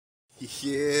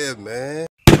Yeah, man.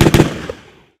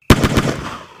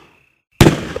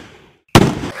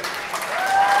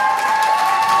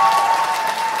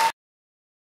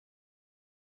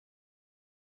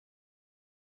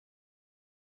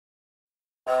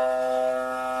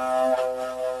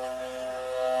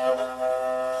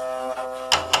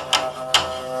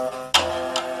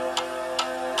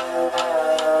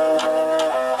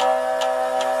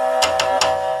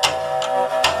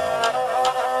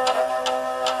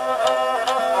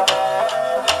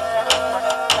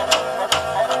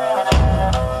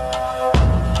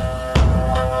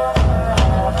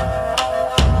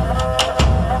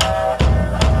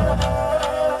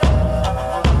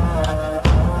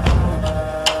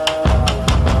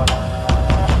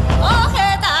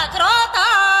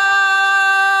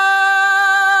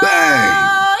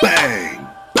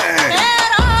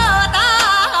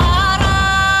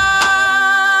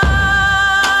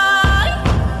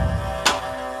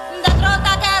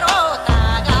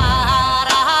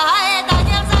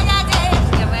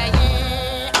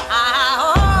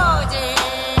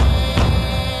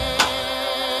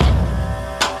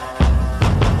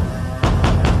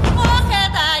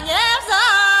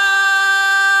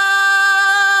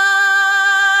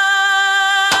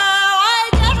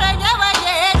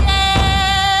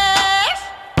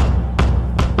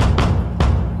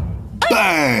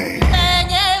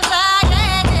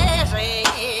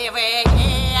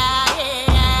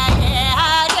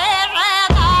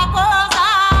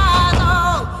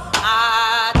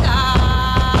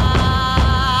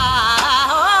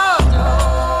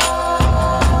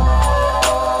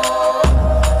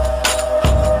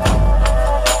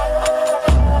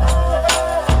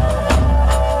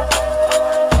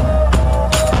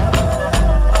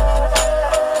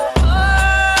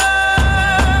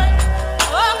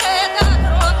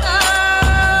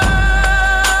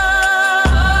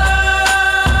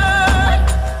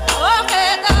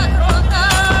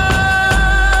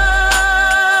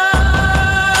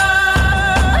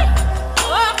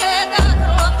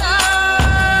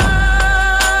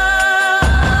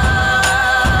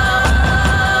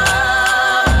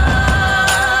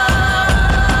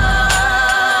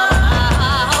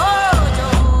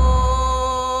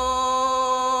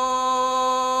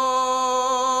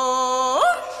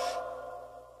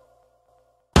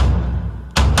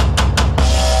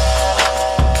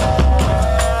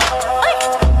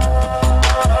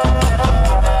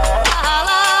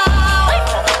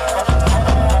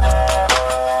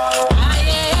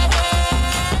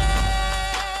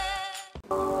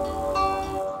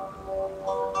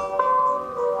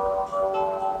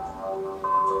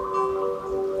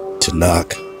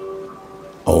 Tanahk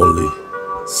only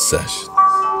sessions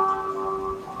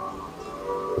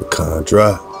with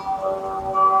Khangratz.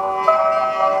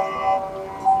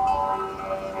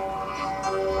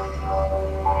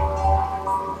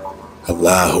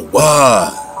 Halal, HaWah.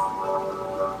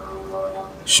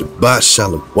 ShaBat,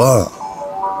 ShaLaWam.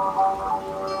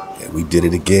 And we did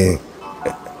it again.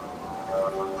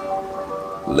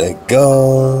 Let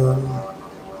go.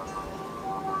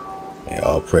 And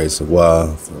all praise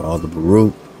HaWah for all the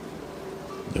Baruch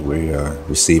that we are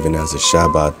receiving as a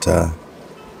ShaBat.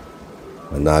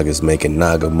 My Naga's making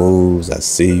Naga moves. I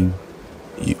see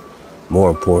you. More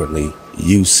importantly,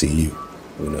 you see you.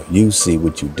 You know, you see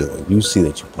what you're doing. You see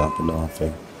that you're popping off,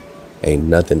 and ain't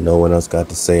nothing no one else got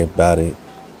to say about it.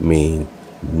 Mean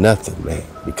nothing, man,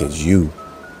 because you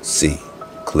see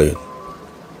clearly.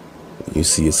 You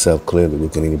see yourself clearly.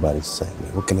 What can anybody say,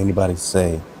 man? What can anybody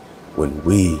say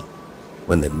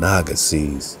when the Naga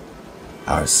sees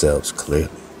ourselves clearly?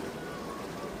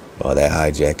 All that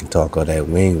hijack and talk, all that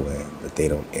wing wang, but they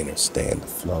don't understand the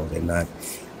flow. They're not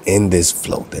in this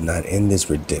flow. They're not in this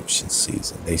redemption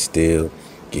season. They still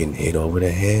getting hit over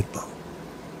the head, bro.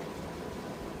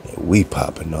 And we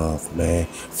popping off, man.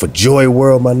 For Joy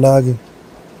World, my Naga.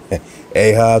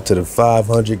 HaWah to the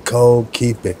 500 code,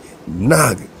 keep it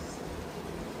Naga.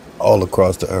 All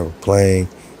across the earth plane,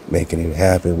 making it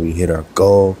happen. We hit our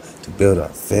goal to build our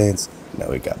fence. Now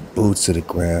we got boots to the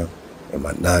ground. And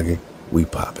my Naga, we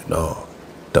popping off.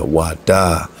 The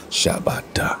Wada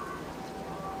ShaBat.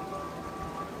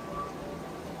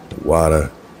 The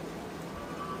water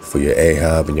for your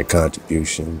HaWah and your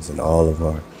contributions, and all of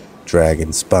our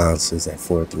dragon sponsors at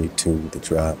 432 The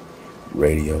Drop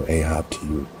Radio. HaWah to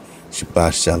you.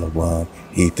 ShaBat, ShaLaWam,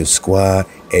 Ether Squad,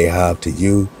 HaWah to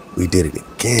you. We did it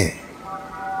again.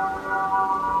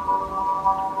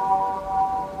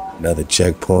 Another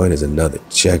checkpoint is another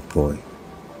checkpoint.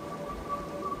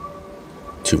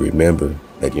 To remember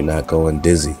that you're not going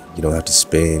dizzy. You don't have to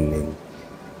spin and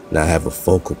not have a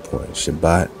focal point.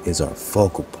 ShaBat is our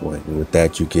focal point. And with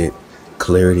that, you get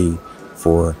clarity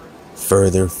for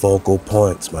further focal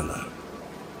points, my love.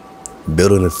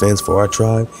 Building a fence for our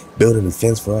tribe,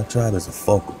 is a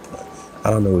focal point. I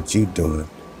don't know what you're doing,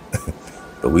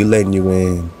 but we letting you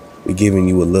in. We're giving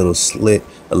you a little slit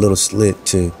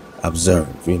to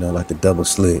observe, like the double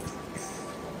slit.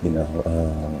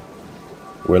 We're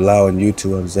allowing you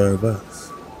to observe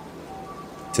us,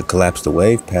 to collapse the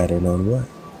wave pattern on what?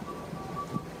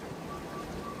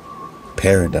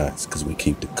 Paradise, because we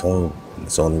keep the code, and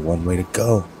it's only one way to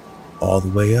go, all the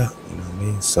way up, you know what I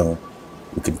mean? So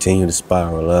we continue to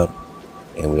spiral up,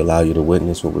 and we allow you to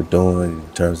witness what we're doing in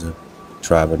terms of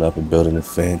driving up and building a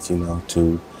fence,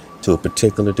 to a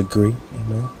particular degree,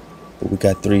 But we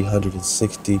got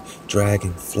 360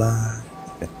 dragonfly,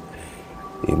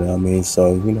 you know what I mean?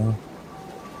 So,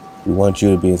 we want you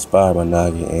to be inspired by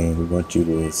Naga, and we want you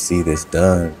to see this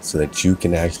done so that you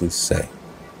can actually say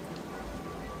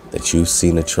that you've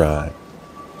seen a tribe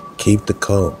keep the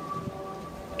code,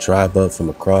 tribe up from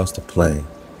across the plain,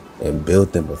 and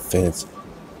build them a fence,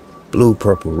 blue,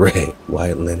 purple, red,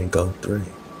 white, linen, gold, 3.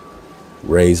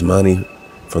 Raise money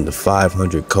from the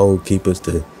 500 code keepers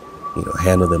to,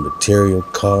 handle the material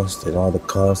costs and all the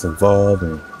costs involved,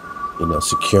 and,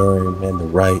 securing, man, the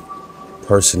right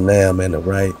personnel, man, the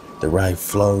right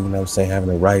flow, having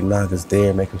the right knockers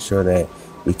there, making sure that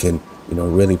we can,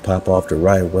 really pop off the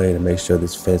right way to make sure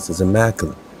this fence is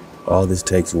immaculate. All this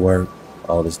takes work,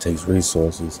 all this takes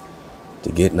resources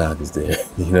to get knockers there,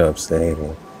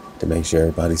 and to make sure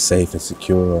everybody's safe and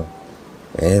secure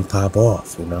and pop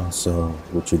off, So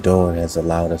what you're doing has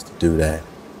allowed us to do that.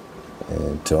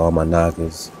 And to all my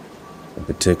knockers, in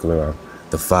particular,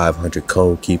 the 500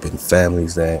 code keeping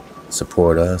families that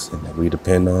support us and that we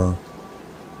depend on,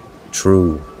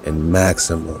 true and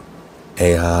maximum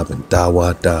Ahab and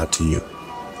Dawada to you.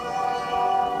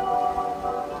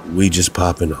 We just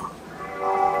popping on.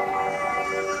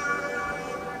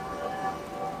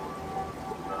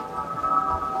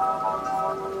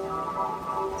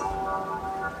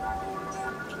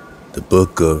 The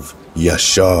book of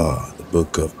Jashar, the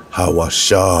book of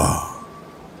HaWah,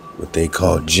 what they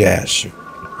call Jashar.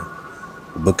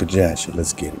 The book of Jashar,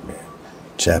 let's get it, man.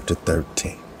 Chapter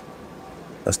 13.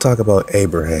 Let's talk about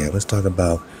Abraham. Let's talk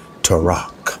about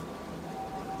Tanahk.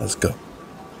 Let's go.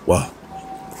 Wow.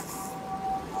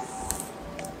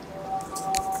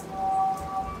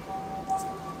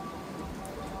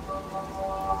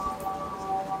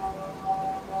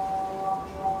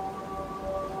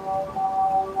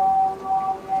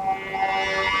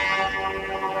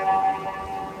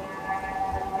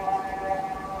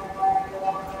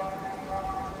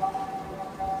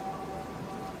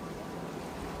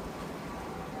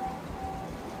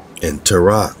 And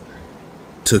Tanahk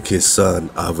took his son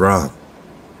Avram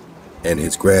and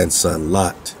his grandson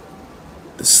Lot,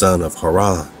 the son of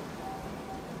Haran,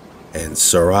 and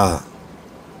Sarah,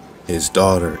 his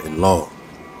daughter-in-law,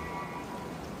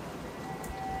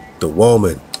 the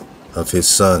woman of his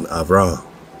son Avram,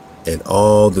 and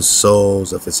all the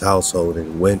souls of his household,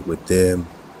 and went with them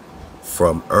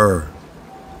from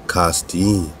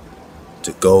Kasdim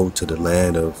to go to the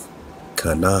land of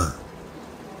Canaan.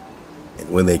 And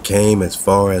when they came as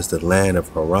far as the land of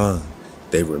Haran,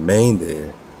 they remained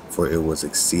there, for it was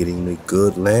exceedingly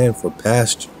good land for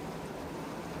pasture,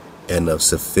 and of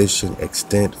sufficient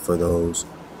extent for those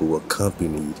who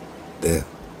accompanied them.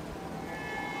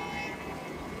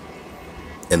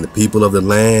 And the people of the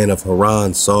land of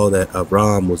Haran saw that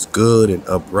Abram was good and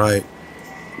upright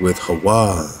with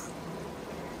HaWah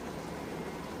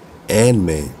and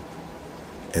men,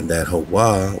 and that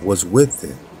HaWah was with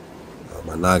them.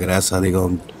 My nigga, that's how they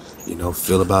gonna,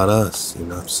 feel about us. You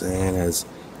know what I'm saying?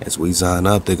 As we sign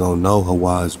up, they gonna know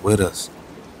HaWah is with us.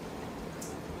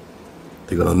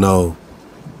 They're gonna know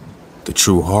the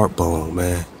true heartbone,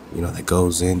 man, that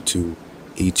goes into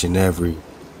each and every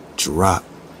drop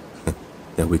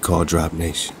that we call Drop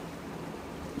Nation.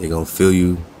 They're gonna feel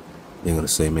you. They're gonna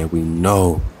say, man, we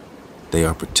know they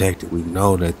are protected. We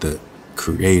know that the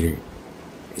Creator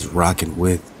is rocking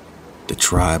with the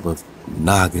tribe of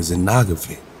Nagas and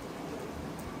Nagavit.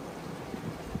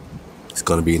 It's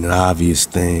gonna be an obvious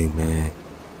thing, man.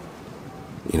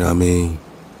 You know what I mean?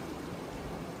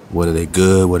 Whether they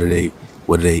good, whether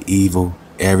they evil,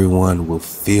 everyone will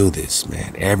feel this,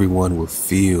 man. Everyone will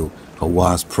feel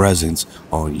HaWah's presence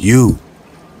on you.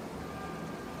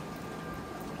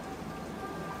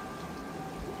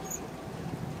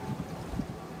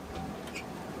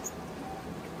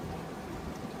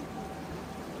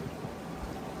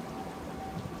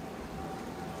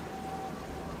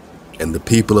 And the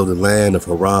people of the land of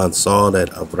Haran saw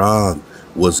that Abram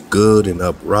was good and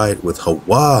upright with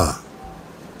HaWah.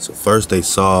 So first they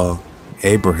saw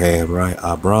Abraham, right?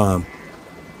 Abram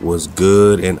was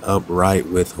good and upright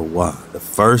with HaWah. The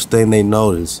first thing they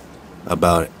notice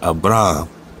about Abram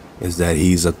is that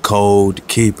he's a code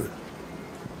keeper.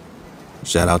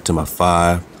 Shout out to my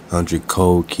 500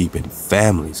 code keeping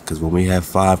families, because when we have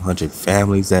 500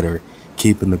 families that are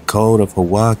keeping the code of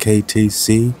HaWah,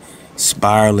 KTC,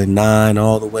 spiraling 9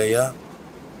 all the way up,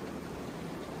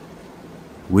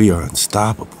 we are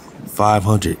unstoppable.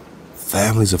 500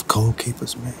 families of code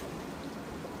keepers, man.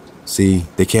 See,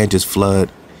 they can't just flood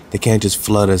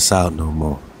us out no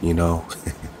more, you know.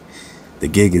 The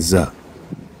gig is up.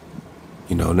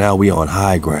 You know, now we on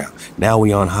high ground.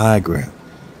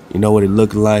 You know what it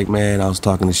looked like, man? I was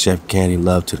talking to Chef Candy,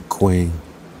 love to the queen,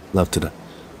 love to the,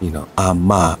 you know,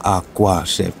 Ama, Aqua,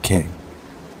 Chef Candy.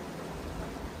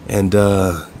 And,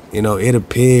 you know, it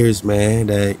appears, man,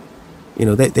 that, you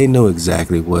know, they knew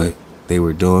exactly what they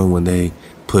were doing when they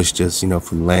pushed us, you know,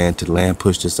 from land to land,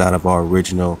 pushed us out of our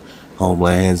original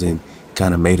homelands and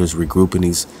kind of made us regroup in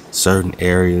these certain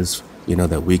areas, you know,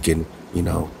 that we can, you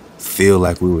know, feel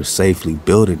like we were safely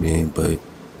building in. But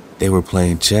they were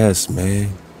playing chess,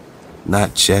 man,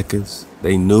 not checkers.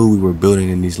 They knew we were building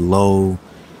in these low,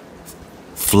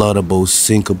 floodable,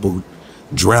 sinkable,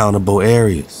 drownable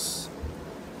areas.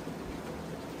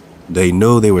 They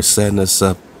knew they were setting us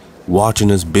up,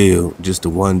 watching us build, just to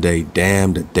one day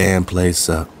dam the damn place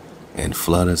up and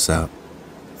flood us out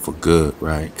for good,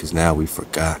 right? Because now we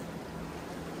forgot.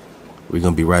 We're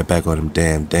going to be right back on them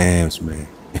damn dams, man.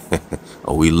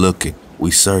 Oh, we looking,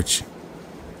 we searching.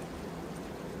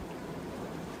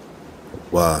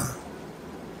 Wow.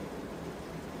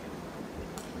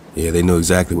 Yeah, they knew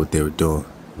exactly what they were doing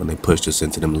when they pushed us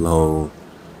into them low,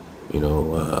 you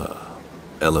know,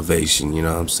 elevation, you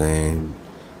know what I'm saying?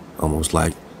 Almost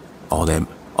like all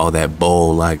that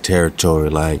bowl-like territory,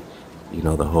 like, you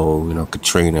know, the whole, you know,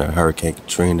 Hurricane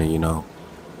Katrina, you know,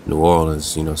 New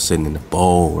Orleans, you know, sitting in a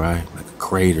bowl, right? Like a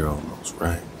crater almost,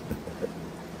 right?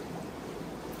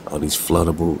 All these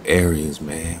floodable areas,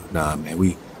 man. Nah, man,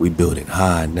 we building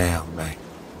high now, man.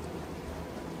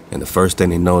 And the first thing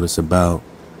they noticed about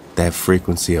that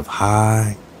frequency of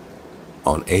high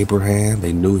on Abraham,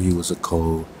 they knew he was a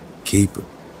code keeper.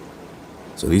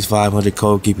 So these 500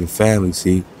 code keeping families,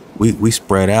 see, we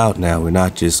spread out now. We're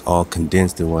not just all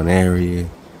condensed in one area.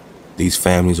 These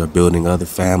families are building other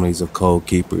families of code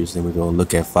keepers. Then we're going to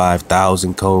look at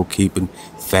 5,000 code keeping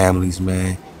families,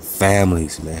 man.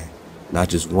 Families, man. Not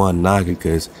just one Naga,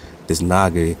 because this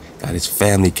Naga got his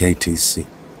family KTC.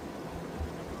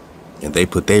 And they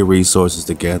put their resources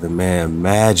together, man.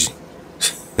 Imagine.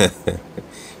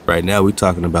 Right now, we're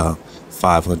talking about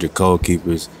 500 code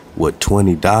keepers, what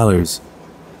 $20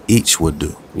 each would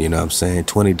do. You know what I'm saying?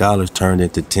 $20 turned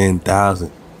into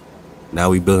 10,000. Now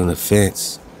we building a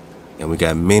fence, and we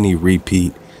got many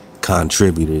repeat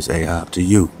contributors. Hey, up to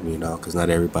you, you know, because not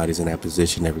everybody's in that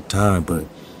position every time. But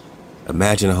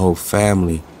imagine a whole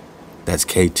family that's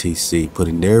KTC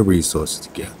putting their resources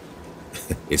together.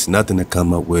 It's nothing to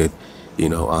come up with, you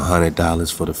know,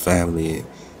 $100 for the family and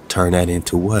turn that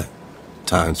into what?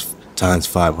 Times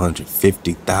 500,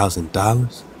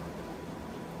 $50,000.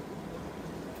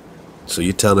 So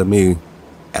you're telling me,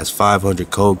 as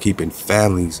 500 code keeping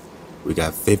families, we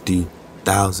got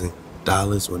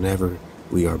 $50,000 whenever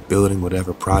we are building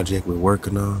whatever project we're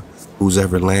working on, whose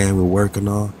ever land we're working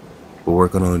on. We're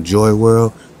working on Joy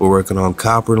World. We're working on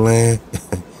Copperland.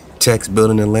 Tex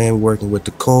building the land. We're working with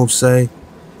the Kumse.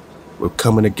 We're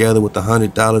coming together with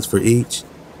 $100 for each.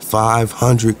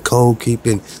 500 code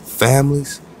keeping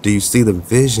families. Do you see the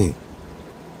vision?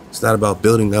 It's not about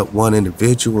building up one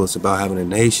individual. It's about having a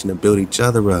nation to build each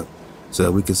other up, so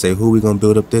that we can say, who we gonna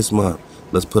build up this month?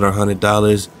 Let's put our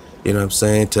 $100, you know what I'm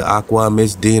saying, to Aqua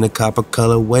Miss D in a Copper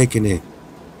Color Awakening.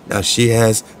 Now she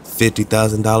has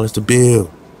 $50,000 to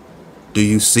build. Do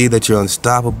you see that you're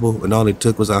unstoppable, and all it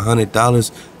took was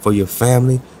 $100 for your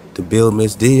family to build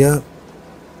Miss D up?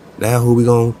 Now who we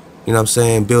gonna, you know what I'm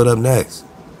saying, build up next?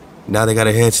 Now they got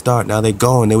a head start. Now they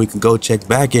going. Then we can go check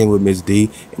back in with Miss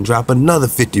D and drop another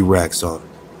 50 racks on her.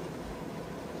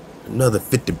 Another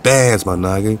 50 bands, my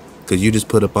nigga. Because you just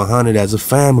put up 100 as a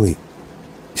family.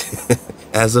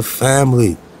 As a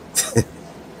family.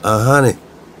 100.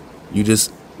 You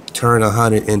just turn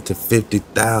 100 into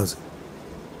 50,000.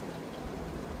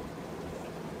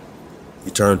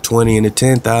 You turn 20 into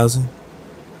 10,000.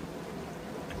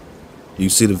 You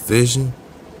see the vision,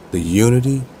 the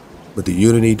unity, but the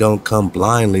unity don't come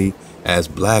blindly as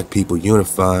black people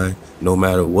unifying no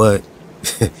matter what.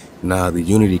 Nah, the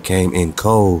unity came in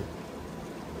code.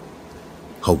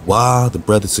 HaWah, the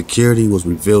breath of security, was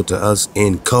revealed to us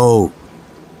in code.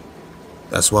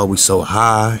 That's why we so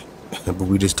high. But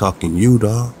we just talking you,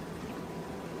 dog.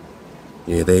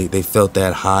 Yeah, they felt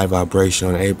that high vibration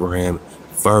on Abraham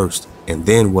first. And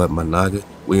then what, my naga?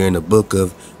 We're in the book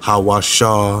of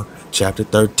HaWah, chapter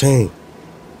 13.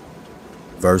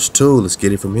 Verse 2, let's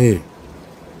get it from here.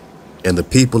 And the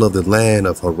people of the land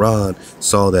of Haran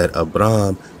saw that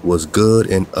Abram was good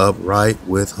and upright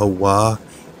with HaWah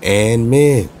and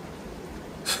men.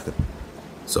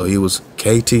 So he was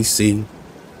KTC.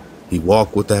 He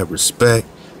walked with that respect.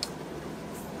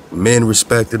 Men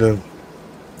respected him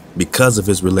because of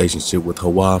his relationship with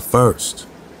HaWah first.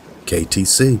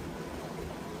 KTC.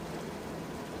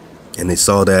 And they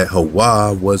saw that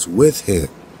HaWah was with him.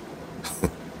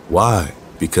 Why?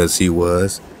 Because he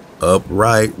was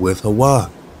upright with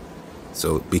HaWah.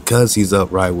 So because he's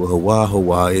upright with HaWah,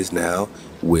 HaWah is now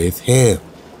with him.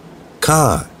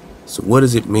 Khan. So what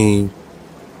does it mean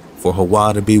for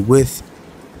HaWah to be with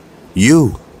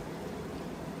you?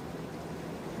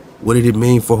 What did it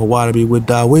mean for HaWah to be with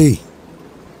Dawid?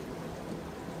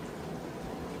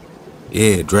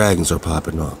 Yeah, dragons are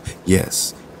popping off.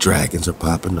 Yes, dragons are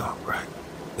popping off, right?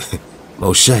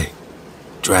 Moshe,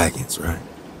 dragons, right?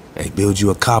 Hey, build you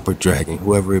a copper dragon.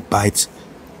 Whoever it bites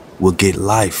will get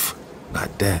life,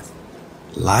 not death.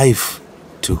 Life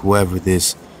to whoever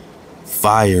this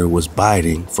fire was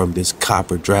biting from this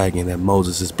copper dragon that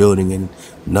Moses is building in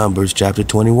Numbers chapter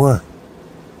 21.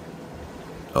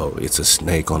 Oh, it's a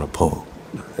snake on a pole.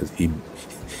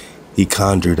 He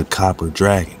conjured a copper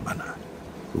dragon, man.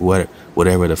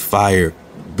 Whatever the fire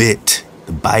bit,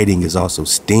 the biting is also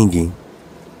stinging.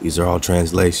 These are all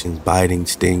translations. Biting,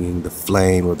 stinging, the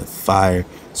flame or the fire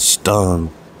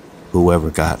stung whoever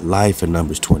got life in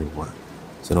Numbers 21.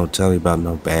 So don't tell me about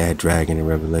no bad dragon in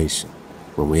Revelation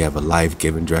when we have a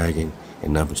life-giving dragon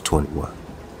in Numbers 21.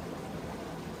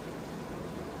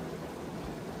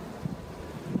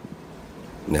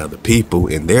 Now the people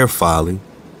in their folly,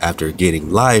 after getting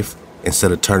life,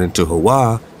 instead of turning to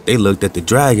HaWah, they looked at the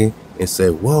dragon and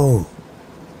said, whoa,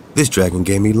 this dragon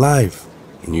gave me life.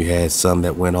 And you had some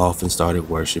that went off and started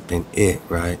worshiping it,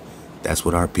 right? That's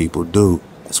what our people do.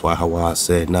 That's why HaWah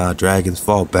said, nah, dragons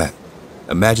fall back.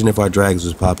 Imagine if our dragons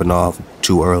was popping off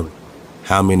too early.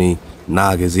 How many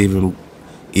Nagas, even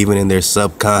in their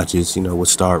subconscious, would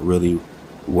start really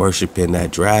worshiping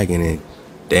that dragon and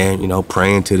then,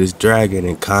 praying to this dragon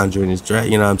and conjuring this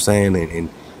dragon, you know what I'm saying? And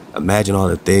imagine all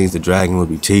the things the dragon would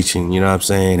be teaching, you know what I'm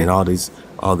saying? And all this,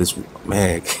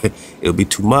 man, it'll be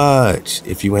too much.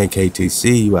 If you ain't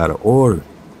KTC, you out of order.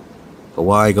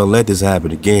 HaWah ain't gonna let this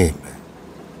happen again, man.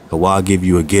 HaWah give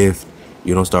you a gift,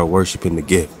 you don't start worshiping the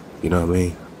gift, you know what I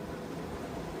mean?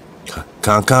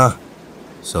 Con.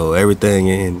 So everything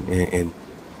in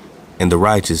the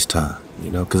righteous time,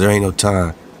 because there ain't no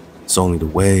time. It's only the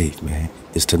wave, man.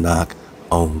 It's Tanahk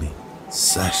only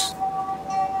session.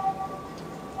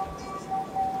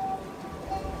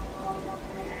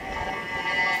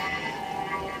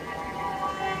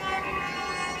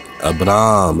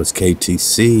 Abram is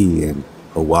KTC and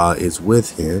HaWah is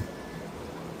with him.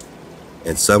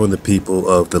 And some of the people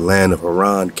of the land of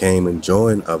Haran came and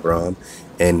joined Abram,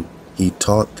 and he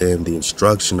taught them the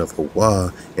instruction of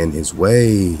HaWah and his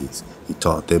ways. He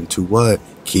taught them to what?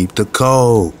 Keep the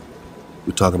code.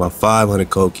 We're talking about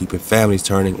 500 code, keeping families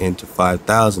turning into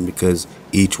 5,000 because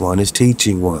each one is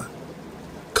teaching one.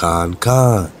 Con.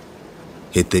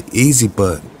 Hit the easy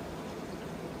button.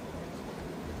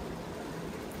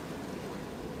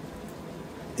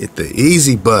 Hit the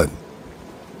easy button.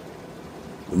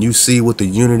 When you see what the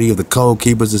unity of the code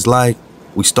keepers is like,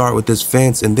 we start with this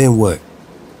fence and then what?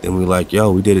 Then we're like,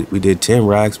 yo, we did it. We did 10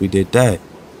 racks, we did that.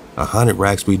 100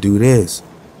 racks, we do this.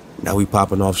 Now we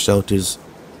popping off shelters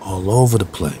all over the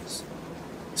place.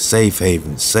 Safe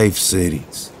havens, safe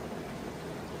cities.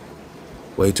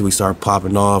 Wait till we start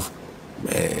popping off,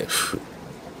 man.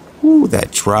 Ooh,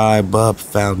 that Tribe Up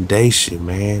Foundation,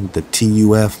 man. The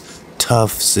TUF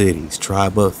Tough Cities,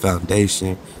 Tribe Up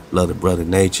Foundation, Love the Brother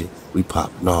Nature. We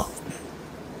popping off, man.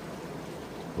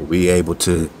 We'll be able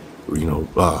to,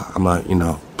 I'm not,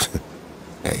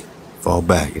 hey, fall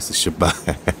back. It's a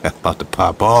ShaBat. About to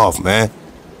pop off, man.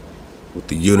 What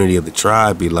the unity of the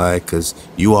tribe be like, because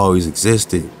you always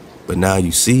existed, but now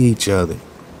you see each other.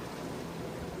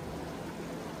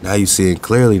 Now you see it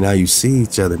clearly. Now you see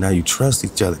each other. Now you trust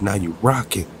each other. Now you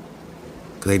rocking.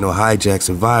 Because ain't no hijack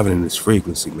surviving in this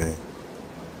frequency, man.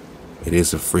 It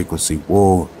is a frequency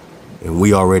war. And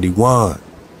we already won.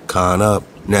 Con up,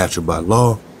 natural by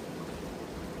law.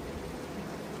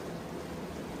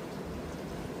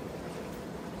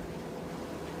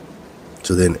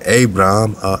 So then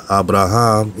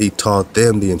Abraham, he taught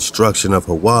them the instruction of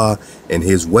HaWah and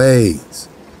his ways.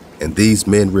 And these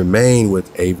men remained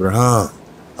with Abraham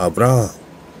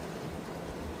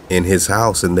in his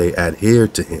house, and they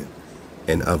adhered to him.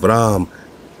 And Abraham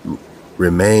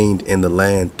remained in the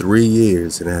land 3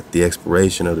 years, and at the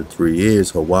expiration of the 3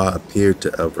 years, HaWah appeared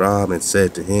to Abraham and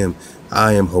said to him,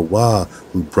 I am HaWah,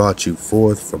 who brought you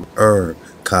forth from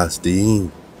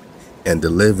Kasdim, and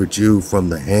delivered you from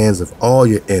the hands of all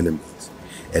your enemies.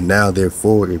 And now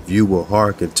therefore, if you will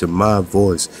hearken to my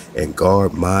voice and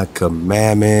guard my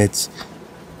commandments,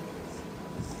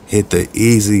 hit the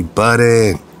easy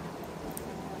button.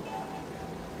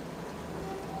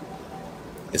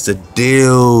 It's a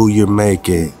deal you're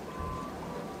making.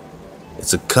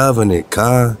 It's a covenant,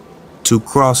 Khan. 2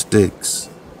 cross sticks.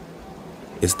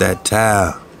 It's that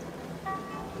towel.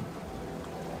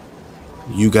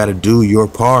 You got to do your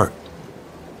part.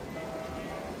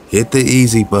 Hit the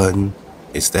easy button.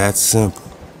 It's that simple.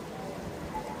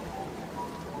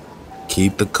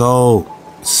 Keep the code.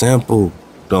 It's simple.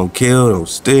 Don't kill, don't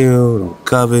steal, don't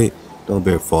covet, don't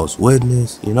bear false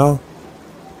witness, you know?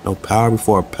 No power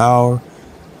before power.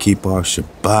 Keep our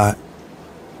ShaBat.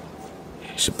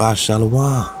 ShaBat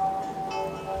ShaLaWam.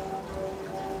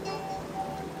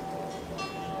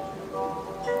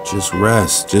 Just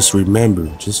rest. Just remember,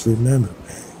 man.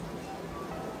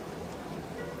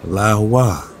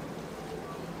 HaWah.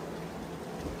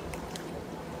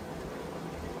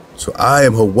 So I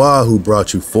am HaWah, who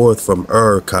brought you forth from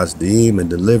Kasdim and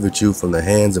delivered you from the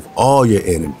hands of all your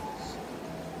enemies.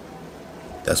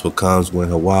 That's what comes when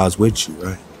HaWah is with you,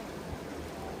 right?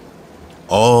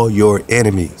 All your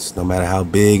enemies, no matter how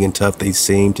big and tough they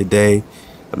seem today.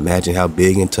 Imagine how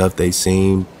big and tough they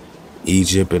seemed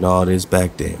Egypt and all this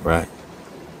back then, right?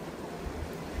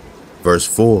 Verse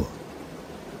 4.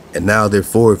 And now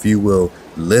therefore, if you will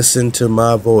listen to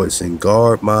my voice and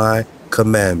guard my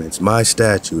commandments, my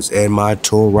statutes, and my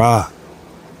Torah,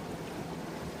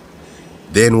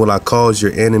 then will I cause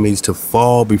your enemies to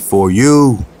fall before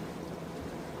you,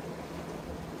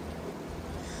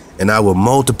 and I will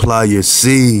multiply your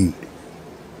seed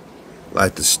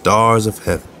like the stars of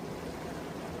heaven.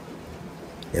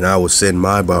 And I will send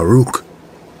my Baruch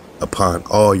upon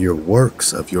all your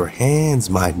works of your hands,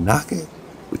 my Tanahk.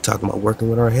 We're talking about working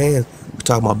with our hands. We're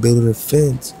talking about building a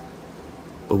fence.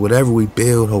 But whatever we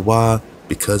build, HaWah,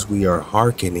 because we are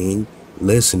hearkening,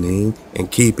 listening,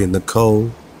 and keeping the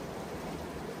code.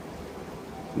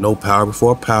 No power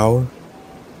before power.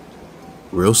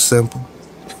 Real simple.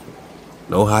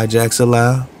 No hijacks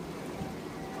allowed.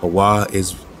 HaWah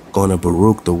is going to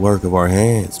Baruch the work of our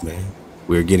hands, man.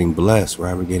 We're getting blessed,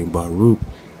 right? We're getting Baruch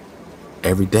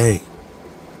every day.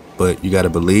 But you got to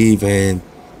believe in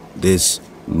this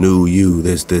new you,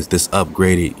 this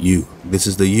upgraded you. This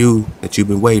is the you that you've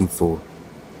been waiting for.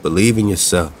 Believe in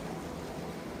yourself.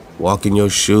 Walk in your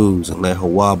shoes and let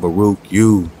HaWah Baruch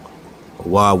you.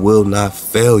 HaWah will not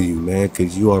fail you, man,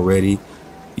 because you already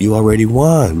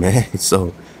won, man.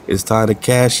 So it's time to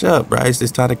cash up, right?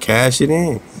 It's time to cash it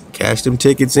in. Cash them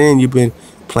tickets in. You've been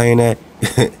playing that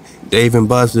Dave and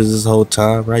Buster's this whole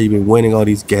time, right? You've been winning all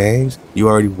these games. You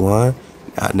already won.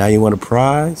 Now you want a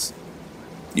prize?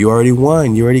 You already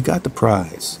won. You already got the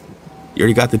prize. You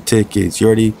already got the tickets. You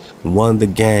already won the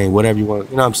game, whatever you want.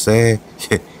 You know what I'm saying?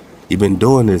 You've been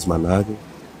doing this, my nigga.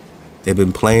 They've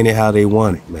been playing it how they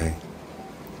want it, man.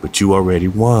 But you already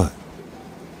won.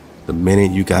 The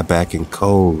minute you got back in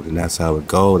code, and that's how it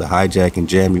goes. The hijack and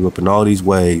jam you up in all these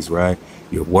ways, right?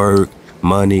 Your work,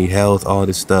 money, health, all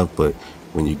this stuff. But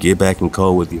when you get back in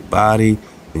code with your body,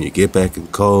 when you get back in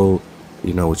code,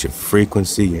 you know, with your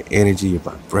frequency, your energy, your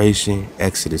vibration,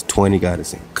 Exodus 20 got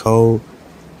us in code.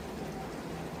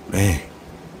 Man,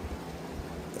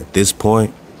 at this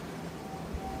point,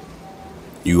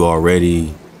 you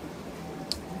already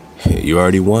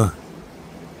won.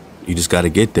 You just got to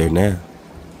get there now.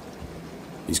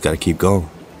 You just got to keep going.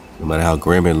 No matter how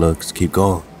grim it looks, keep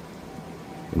going.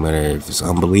 No matter if it's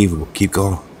unbelievable, keep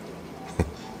going.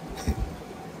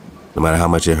 No matter how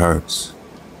much it hurts,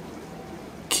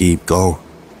 keep going.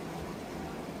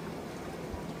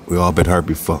 We all been hurt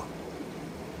before.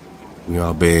 We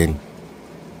all been,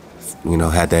 you know,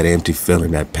 had that empty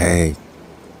feeling, that pain,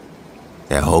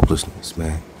 that hopelessness,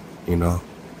 man, you know.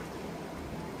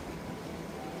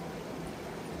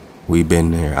 We've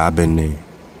been there. I've been there.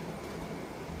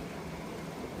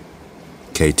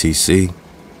 KTC,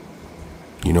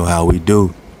 you know how we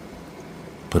do.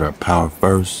 Put our power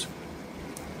first.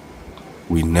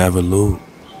 We never lose.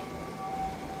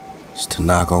 It's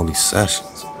Tanahk only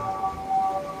sessions.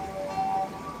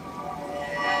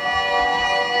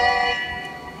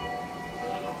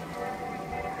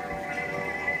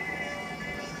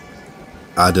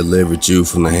 I delivered you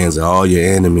from the hands of all your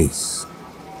enemies.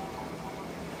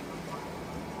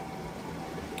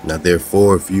 Now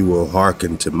therefore, if you will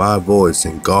hearken to my voice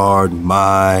and guard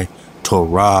my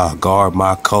Torah, guard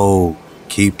my code,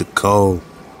 keep the code,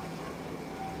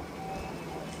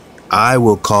 I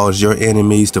will cause your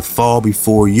enemies to fall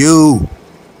before you.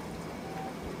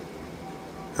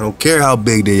 I don't care how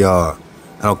big they are.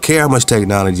 I don't care how much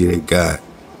technology they got.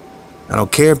 I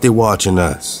don't care if they're watching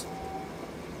us.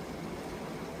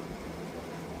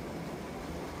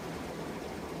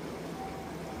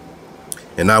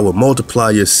 And I will multiply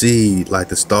your seed like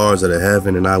the stars of the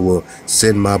heaven, and I will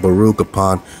send my Baruch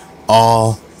upon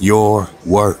all your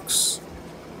works.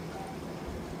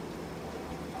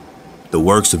 The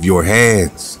works of your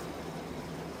hands.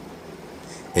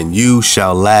 And you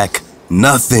shall lack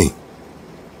nothing.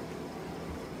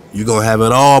 You're going to have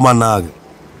it all, my Naga,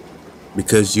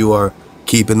 because you are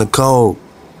keeping the code.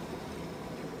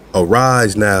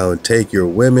 Arise now and take your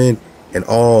women and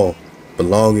all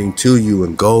belonging to you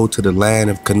and go to the land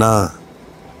of Canaan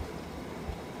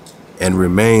and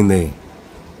remain there.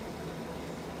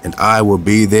 And I will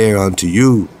be there unto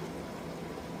you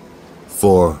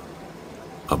for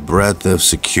a breath of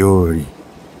security.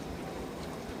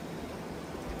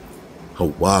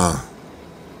 HaWah.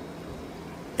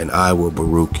 And I will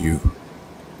Baruch you.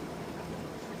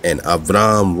 And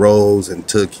Avram rose and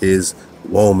took his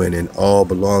woman and all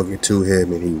belonging to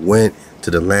him, and he went to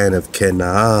the land of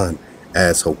Canaan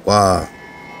as HaWah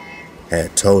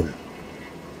had told him.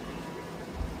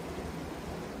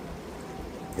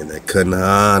 And that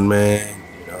Canaan, man,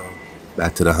 you know,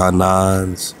 back to the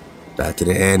Hanans, back to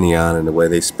the Anion, and the way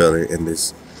they spell it in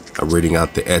this, I'm reading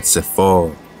out the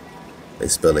Etsefor. They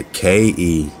spell it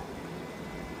K-E-N-A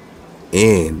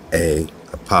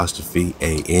apostrophe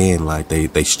A-N, like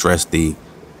they stress the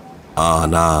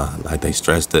on, like they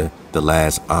stress the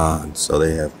last on. So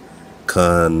they have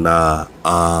Canaan,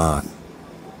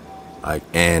 like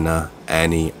Anna,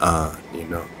 Annie, on, you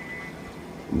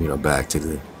know, back to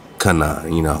the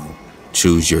Canaan, you know,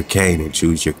 choose your Canaan,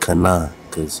 choose your Canaan,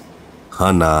 because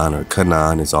Hanan or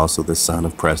Canaan is also the son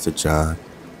of Prester John,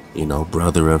 you know,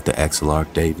 brother of the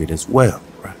Exarch David as well,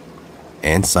 right?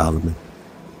 And Solomon.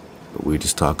 But we're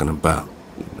just talking about,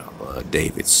 you know,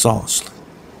 David Sauce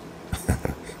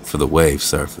for the wave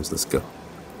surfers. Let's go.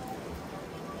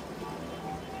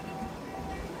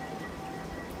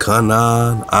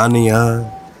 Canaan,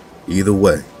 Anion, either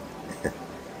way.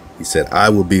 He said, I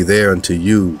will be there unto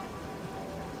you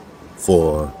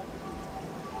for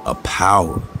a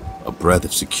power, a breath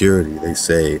of security. They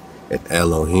say at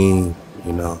Elohim,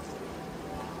 you know,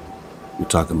 we're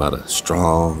talking about a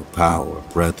strong power, a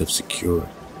breath of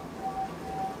security.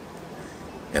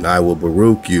 And I will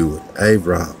Baruch you. And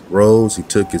Avram rose, he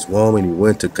took his woman, he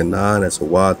went to Canaan as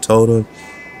HaWah told him.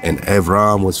 And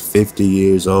Avram was 50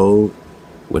 years old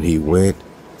when he went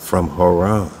from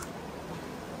Haran.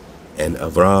 And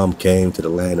Avram came to the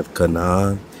land of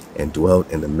Canaan and dwelt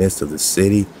in the midst of the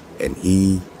city, and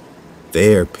he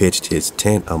there pitched his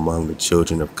tent among the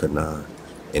children of Canaan,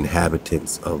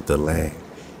 inhabitants of the land.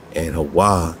 And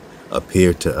HaWah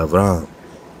appeared to Avram,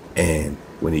 and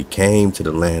when he came to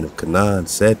the land of Canaan,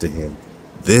 said to him,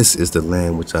 this is the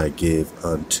land which I give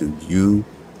unto you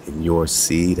and your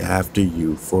seed after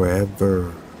you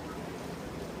forever.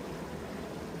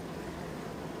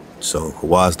 So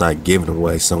HaWah's not giving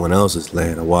away someone else's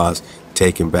land. HaWah's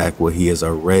taking back what he has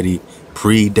already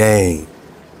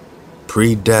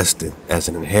predestined as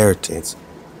an inheritance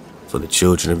for the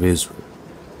children of Israel.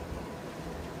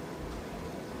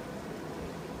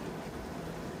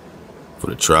 For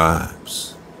the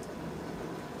tribes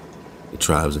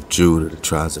of Judah, the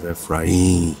tribes of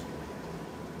Ephraim,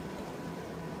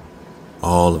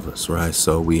 all of us, right?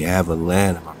 So we have a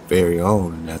land of our very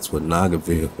own, and that's what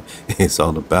Nagaville is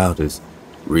all about, is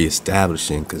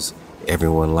reestablishing, because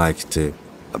everyone likes to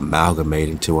amalgamate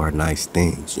into our nice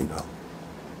things, you know.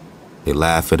 They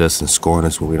laugh at us and scorn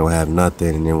us when we don't have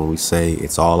nothing, and then when we say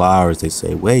it's all ours, they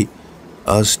say, wait,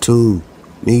 us too,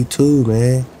 me too,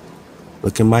 man.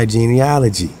 Look at my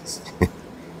genealogies.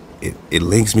 It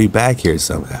links me back here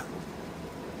somehow.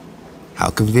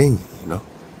 How convenient, you know?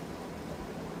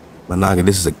 Managa,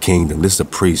 this is a kingdom. This is a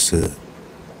priesthood.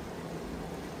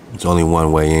 There's only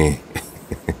one way in.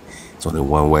 It's only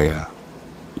one way out.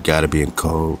 You gotta be in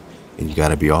code, and you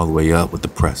gotta be all the way up with the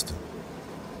Preston.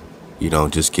 You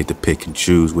don't just get to pick and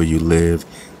choose where you live.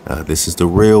 This is the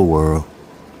real world.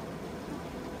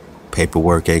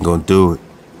 Paperwork ain't gonna do it.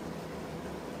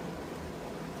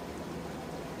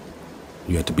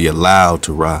 You have to be allowed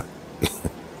to rock.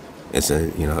 It's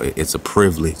a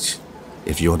privilege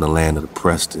if you're in the land of the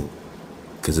Preston,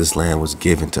 because this land was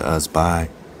given to us by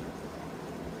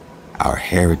our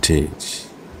heritage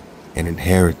and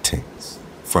inheritance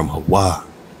from HaWah.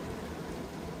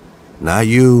 Not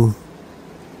you.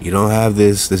 You don't have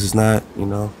this. This is not, you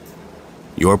know,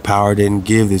 your power didn't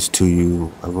give this to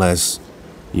you unless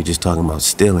you're just talking about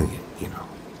stealing it, you know.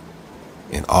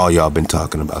 And all y'all been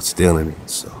talking about stealing it.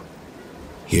 So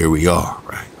here we are,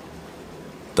 right?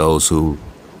 Those who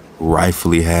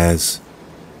rightfully has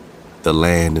the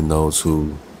land and those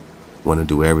who want to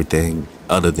do everything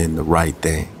other than the right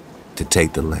thing to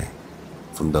take the land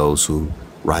from those who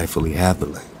rightfully have the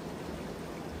land.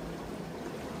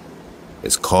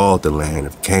 It's called the land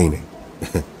of Canaan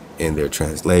in their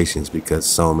translations because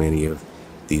so many of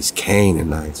these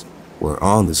Canaanites were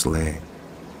on this land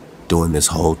doing this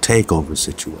whole takeover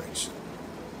situation,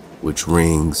 which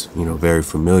rings, you know, very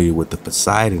familiar with the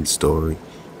Poseidon story.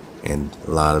 And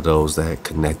a lot of those that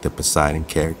connect the Poseidon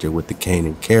character with the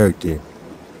Canaan character,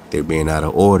 they're being out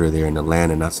of order. They're in the land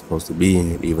they're not supposed to be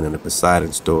in. Even in the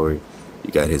Poseidon story,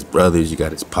 you got his brothers, you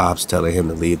got his pops telling him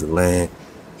to leave the land.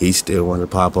 He still wanted to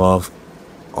pop off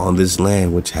on this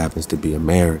land, which happens to be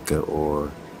America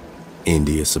or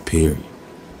India Superior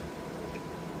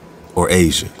or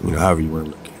Asia, you know, however you want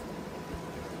to look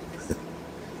at it.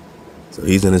 So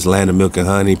he's in this land of milk and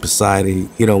honey. Poseidon,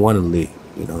 he don't want to leave.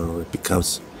 You know, it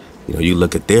becomes, you know, you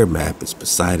look at their map, it's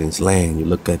Poseidon's land. You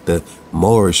look at the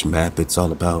Moorish map, it's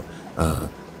all about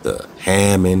the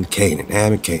Ham and Canaan.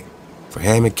 Ham and Canaan. For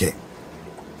Ham and Canaan.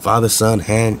 Father, son,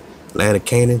 Ham, land of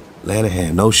Canaan, land of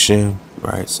Ham. No Shem,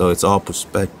 right? So it's all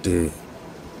perspective.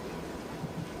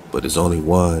 But there's only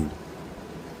one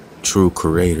true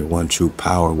creator, one true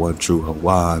power, one true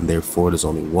HaWah, and therefore there's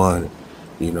only one,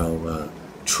 you know,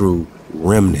 true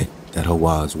remnant that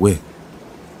HaWah is with.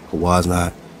 HaWah's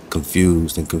not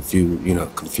confused and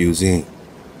confusing.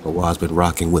 HaWah's been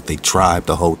rocking with a tribe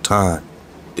the whole time.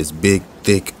 This big,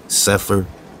 thick Sefer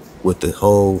with the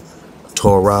whole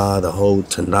Torah, the whole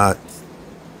Tanakh,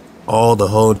 the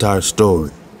whole entire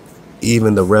story.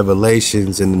 Even the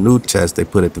revelations in the New Testament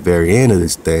they put at the very end of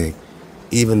this thing,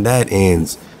 even that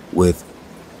ends with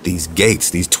these gates,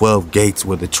 these 12 gates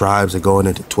where the tribes are going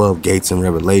into 12 gates in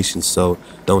Revelation. So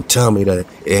don't tell me that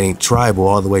it ain't tribal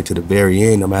all the way to the very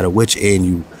end, no matter which end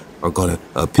you are going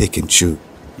to pick and choose.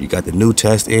 You got the New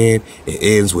Testament end, it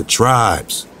ends with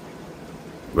tribes,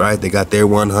 right? They got their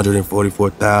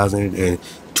 144,000 and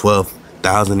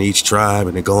 12,000 each tribe,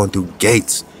 and they're going through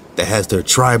gates that has their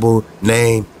tribal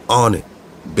name on it.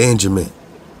 Benjamin,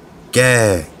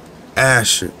 Gad,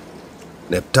 Asher,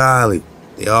 Naphtali,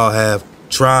 they all have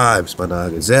tribes,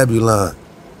 Zebulon.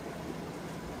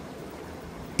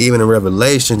 Even in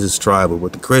Revelations, it's tribal,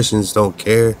 but the Christians don't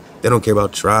care. They don't care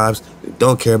about tribes. They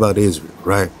don't care about Israel,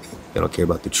 right? They don't care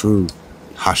about the true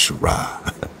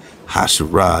Hasharah.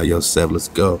 Hasharah, Yosef, let's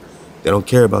go. They don't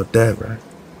care about that, right?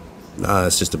 Nah,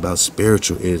 it's just about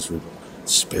spiritual Israel,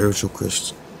 spiritual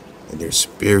Christian, and their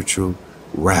spiritual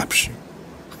rapture.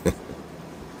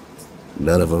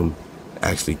 None of them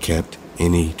actually kept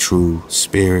any true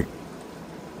spirit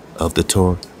of the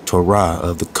Torah,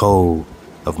 of the code,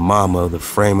 of Mama, of the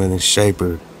framer and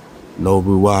shaper. No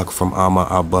Ruach from Amma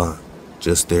Abba,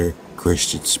 just their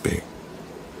Christian spirit.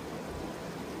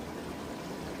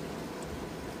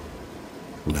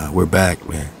 Nah, we're back,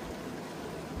 man.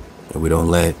 And we don't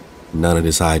let none of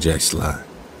this hijack slide.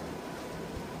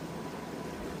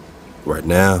 Right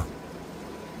now,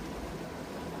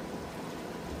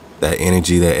 that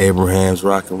energy that Abraham's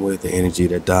rocking with, the energy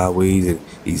that Dawid and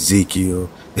Ezekiel,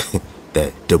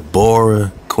 that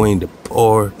Deborah, Queen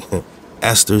Deborah,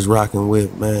 Esther's rocking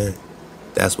with, man,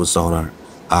 that's what's on our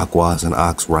Aquas and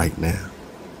Ox right now.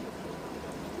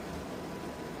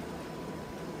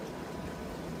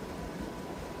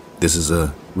 This is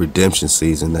a redemption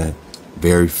season that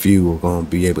very few are going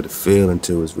to be able to feel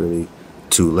until it's really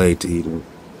too late to even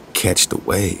catch the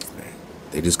wave, man.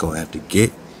 They just going to have to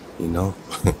get, you know,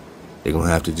 they're going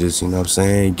to have to just, you know what I'm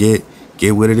saying, get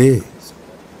what it is.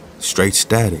 Straight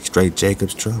static, straight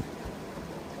Jacob's trouble.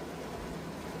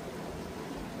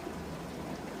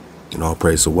 And all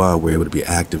praise to HaWah, we're able to be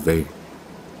activated.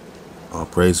 All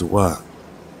praise to HaWah,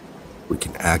 we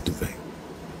can activate.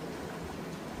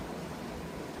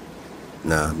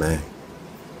 Nah, man.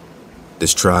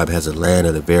 This tribe has a land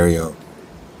of their very own.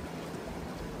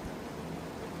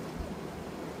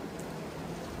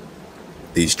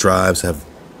 These tribes have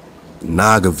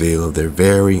Nagaville of their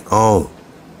very own.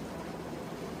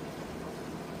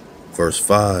 Verse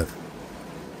 5.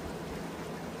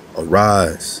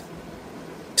 Arise,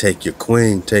 take your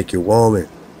queen, take your woman,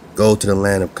 go to the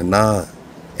land of Canaan.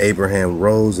 Abraham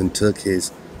rose and took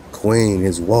his queen,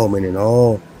 his woman, and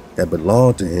all that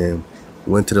belonged to him,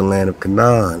 went to the land of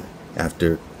Canaan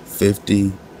after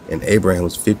 50, and Abraham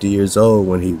was 50 years old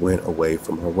when he went away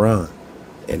from Haran.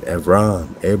 And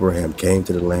Abraham came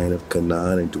to the land of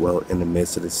Canaan and dwelt in the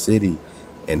midst of the city,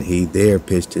 and he there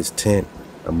pitched his tent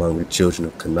among the children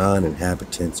of Canaan,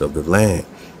 inhabitants of the land.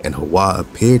 And HaWah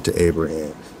appeared to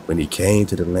Abraham when he came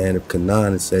to the land of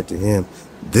Canaan and said to him,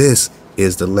 "This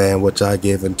is the land which I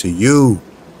give unto you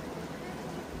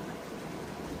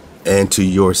and to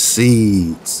your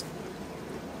seeds,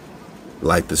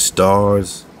 like the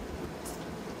stars,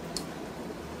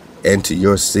 and to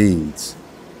your seeds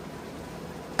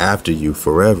after you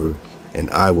forever. And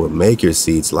I will make your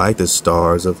seeds like the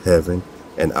stars of heaven,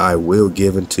 and I will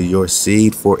give unto your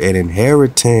seed for an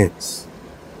inheritance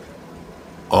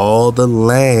all the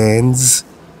lands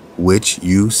which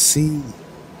you see."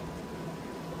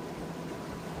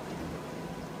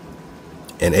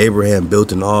 And Abraham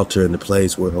built an altar in the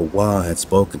place where HaWah had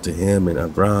spoken to him, and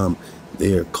Abram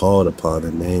there called upon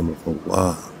the name of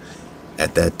HaWah.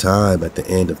 At that time, at the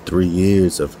end of 3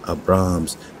 years of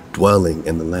Abram's dwelling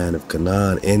in the land of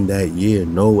Canaan, in that year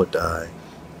Noah died,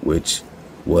 which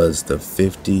was the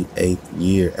 58th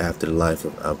year after the life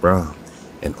of Abram.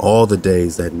 And all the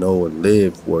days that Noah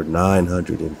lived were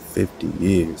 950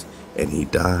 years, and he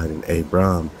died. And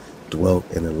Abram dwelt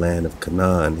in the land of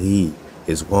Canaan, he,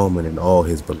 his woman, and all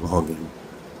his belonging,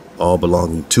 all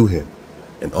belonging to him,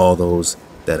 and all those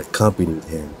that accompanied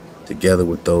him, together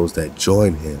with those that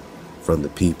joined him from the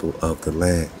people of the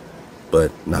land.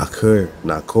 But Nachor,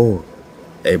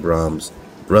 Abram's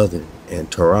brother, and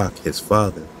Tanahk his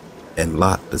father, and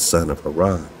Lot the son of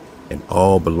Haran, and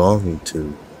all belonging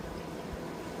to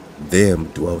them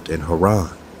dwelt in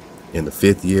Haran. In the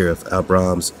 5th year of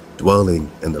Abram's dwelling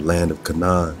in the land of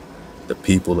Canaan, the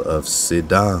people of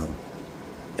Sidon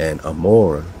and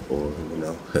Amorah, or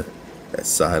that's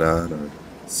Sidon, or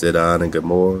Sidon and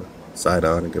Gomorrah,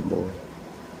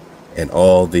 and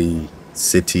all the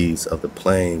cities of the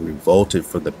plain revolted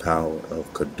from the power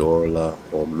of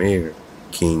Kedorlaomer,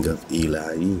 king of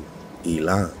Elam.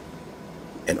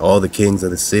 And all the kings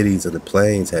of the cities of the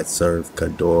plains had served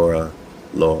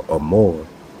Kedorlaomer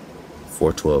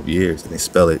for 12 years. And they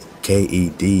spell it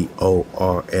Kedorla Omer.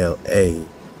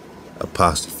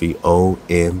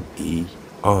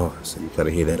 So you kind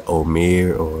of hear that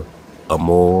Omer or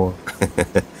Amor.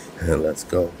 And let's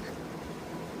go.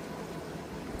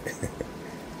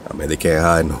 I mean, they can't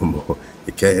hide no more.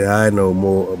 They can't hide no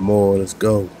more. Let's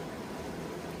go.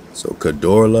 So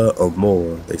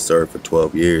Kedorlaomer, they served for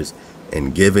 12 years,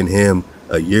 and given him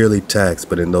a yearly tax.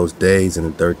 But in those days, in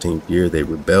the 13th year, they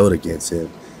rebelled against him.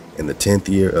 In the 10th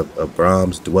year of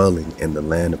Abram's dwelling in the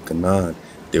land of Canaan,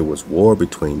 there was war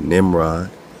between Nimrod,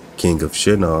 king of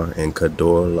Shinar, and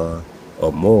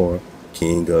Kedorlaomer,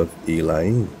 king of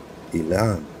Elam.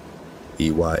 Elam.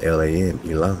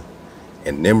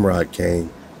 And Nimrod came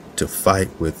to fight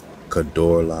with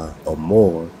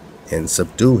Kedorlaomer and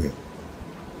subdue him.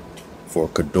 For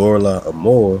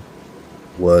Kedorlaomer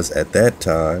was at that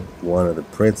time one of the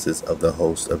princes of the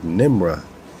host of Nimrod.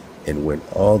 And when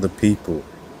all the people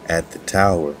at the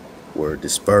tower were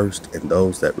dispersed, and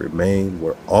those that remained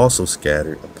were also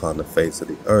scattered upon the face of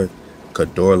the earth,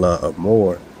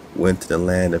 Kedorlaomer went to the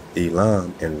land of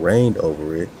Elam and reigned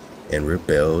over it, and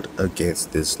rebelled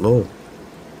against this Lord.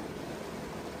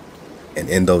 And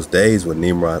in those days when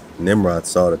Nimrod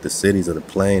saw that the cities of the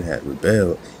plain had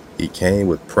rebelled, he came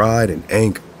with pride and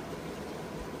anger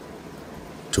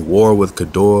to war with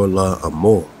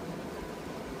Kedorlaomer.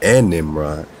 And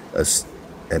Nimrod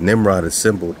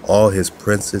assembled all his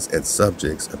princes and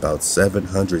subjects, about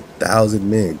 700,000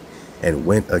 men, and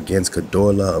went against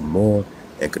Kedorlaomer.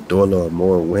 And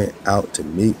Kedorlaomer went out to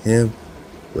meet him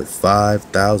with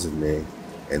 5,000 men,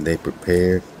 and they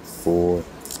prepared for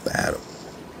battle.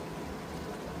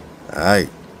 Alright,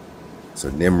 so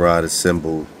Nimrod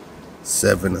assembled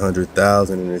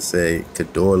 700,000, and they say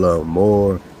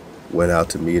Kedorlaomer went out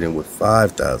to meet him with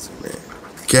 5,000 men.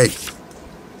 Okay,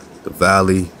 the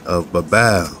valley of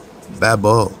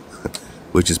Babel,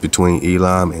 which is between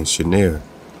Elam and Shinar.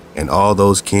 And all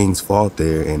those kings fought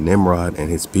there, and Nimrod and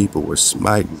his people were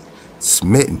smitten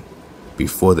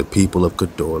before the people of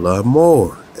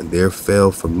Kedorlaomer. And there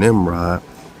fell from Nimrod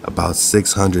about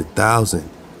 600,000.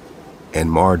 And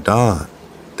Mardan,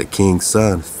 the king's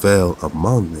son, fell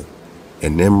among them.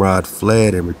 And Nimrod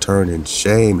fled and returned in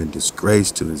shame and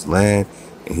disgrace to his land,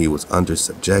 and he was under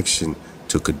subjection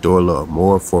to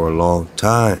Kedorlaomer for a long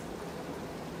time.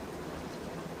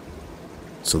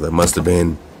 So there must have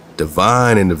been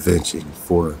divine intervention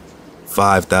for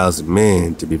 5,000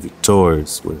 men to be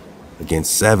victorious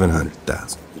against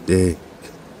 700,000. You dig?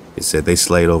 It said they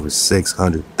slayed over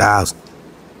 600,000.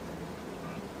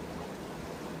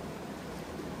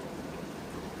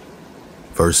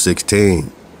 Verse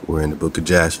 16, We're in the book of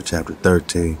Jashar, chapter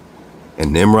 13.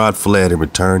 And Nimrod fled and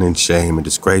returned in shame and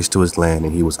disgrace to his land,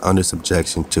 and he was under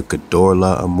subjection to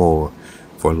Kedorlaomer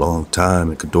for a long time.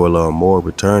 And Kedorlaomer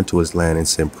returned to his land and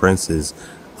sent princes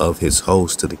of his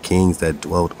host to the kings that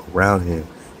dwelt around him,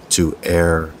 to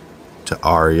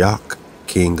Arioch,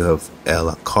 king of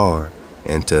Elakar,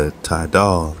 and to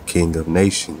Tidal, king of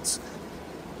nations,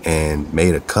 and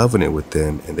made a covenant with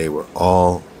them, and they were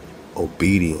all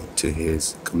obedient to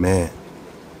his command.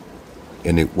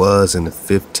 And it was in the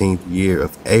 15th year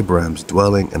of Abraham's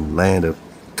dwelling in the land of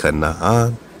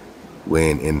Canaan,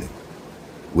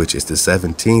 which is the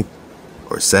 17th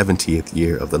or 70th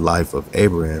year of the life of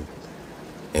Abraham.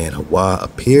 And HaWah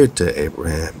appeared to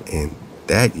Abraham in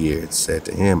that year and said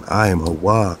to him, I am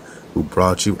HaWah, who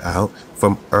brought you out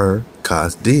from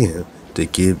Kasdim to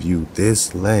give you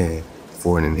this land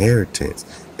for an inheritance.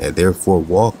 And therefore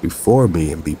walk before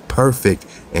me and be perfect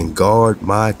and guard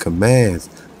my commands.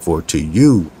 For to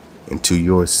you and to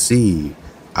your seed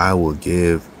I will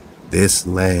give this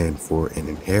land for an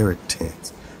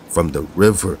inheritance, from the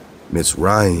river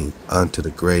Mizraim unto the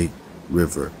great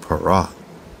river Parah.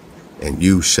 And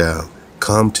you shall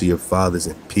come to your fathers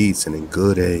in peace and in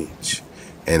good age,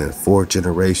 and in the fourth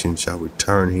generation shall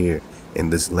return here in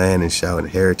this land and shall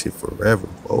inherit it forever.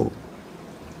 Whoa.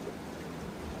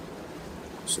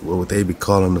 So what would they be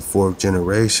calling the fourth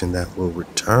generation that will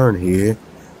return here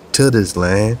to this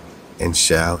land and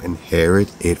shall inherit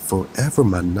it forever,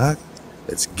 my knock?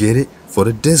 Let's get it for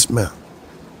the dismount.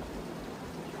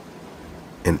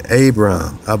 And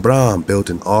Abram built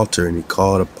an altar, and he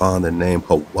called upon the name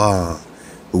HaWah,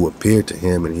 who appeared to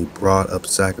him, and he brought up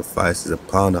sacrifices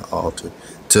upon the altar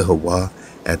to HaWah.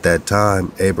 At that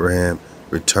time Abraham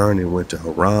returned and went to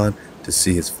Haran to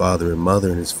see his father and mother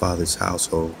and his father's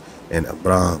household. And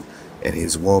Abram and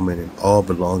his woman and all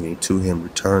belonging to him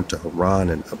returned to Haran.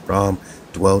 And Abram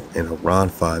dwelt in Haran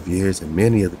 5 years, and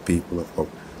many of the people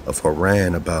of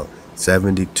Haran, about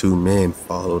 72 men,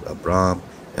 followed Abram.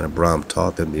 And Abram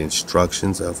taught them the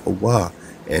instructions of HaWah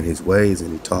and his ways,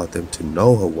 and he taught them to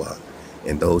know HaWah.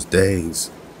 In those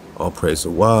days, all praise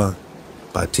HaWah,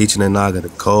 by teaching the Naga the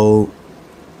code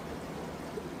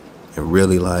and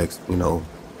really, like,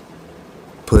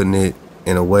 putting it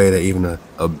in a way that even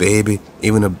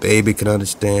a baby can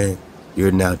understand.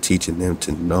 You're now teaching them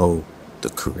to know the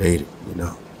Creator,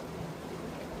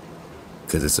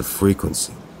 because it's a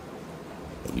frequency,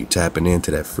 and you tapping into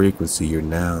that frequency. You're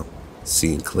now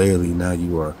seeing clearly. Now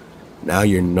you're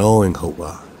knowing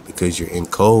HaWah, because you're in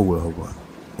code with HaWah.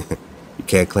 You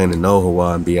can't claim to know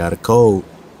HaWah and be out of code.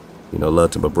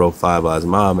 Love to my bro Five Eyes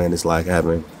Mom, man. It's like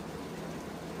having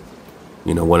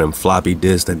one of them floppy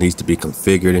disks that needs to be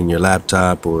configured in your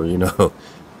laptop, or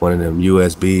one of them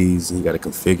USBs, and you got to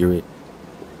configure it.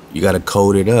 You got to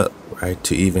code it up, right,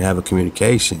 to even have a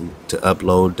communication, to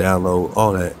upload, download,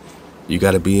 all that. You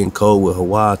got to be in code with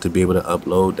HaWah to be able to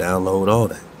upload, download, all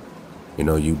that.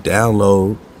 You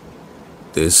download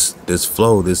this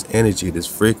flow, this energy, this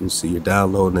frequency. You're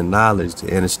downloading the knowledge,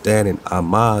 the understanding,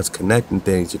 Ahmad's connecting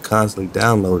things. You're constantly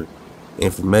downloading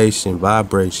information,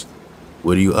 vibration.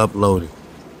 What are you uploading?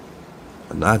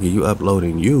 Anagi, you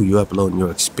uploading you uploading your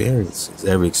experiences.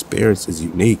 Every experience is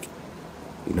unique.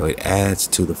 It adds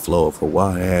to the flow of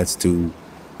HaWah. It adds to,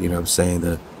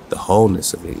 the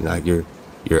wholeness of it. Like you're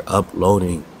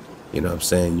uploading,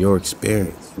 your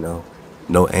experience.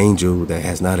 No angel that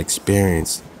has not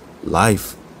experienced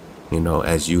life,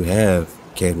 as you have,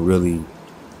 can really,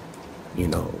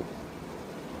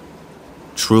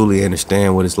 truly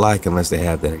understand what it's like unless they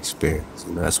have that experience.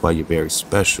 That's why you're very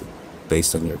special.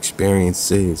 Based on your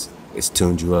experiences, it's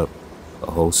tuned you up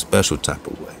a whole special type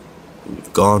of way. And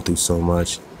you've gone through so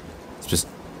much,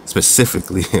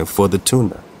 specifically for the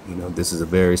tune-up. This is a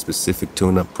very specific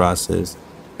tune-up process,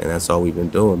 and that's all we've been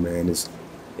doing, man, is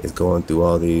going through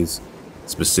all these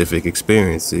specific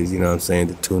experiences,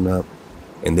 to tune up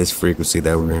in this frequency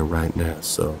that we're in right now.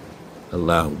 So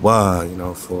allow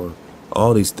HaWah, for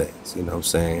all these things,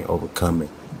 overcoming,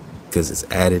 because it's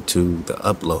added to the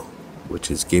upload,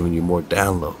 which is giving you more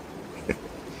download.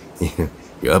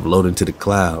 You're uploading to the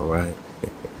cloud, right?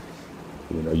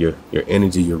 Your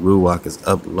energy, your ruach is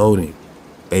uploading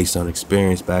based on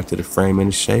experience back to the frame and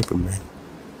the shaper, man.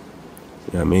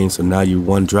 You know what I mean? So now you're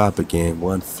one drop again,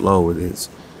 one flow. It's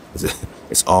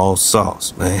all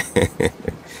sauce, man.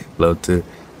 Love to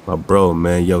my bro,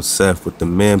 man, Yosef with the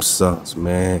mem sauce,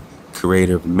 man.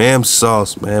 Creative mem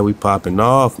sauce, man. We popping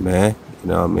off, man. You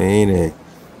know what I mean? And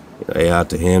hey, out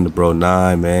to him, the bro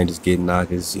 9, man, just getting out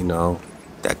his,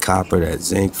 that copper, that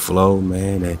zinc flow,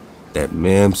 man, that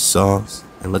mem sauce.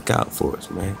 And look out for us,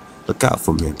 man. Look out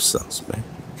for mem sauce, man.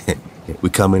 We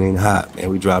coming in hot, man.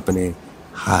 We dropping in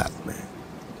hot, man.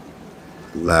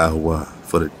 HaWah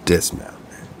for the dismount.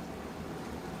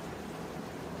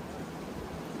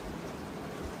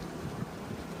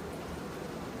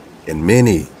 And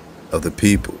many of the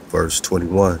people, verse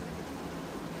 21,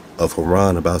 of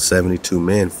Haran, about 72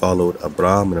 men, followed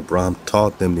Abram, and Abram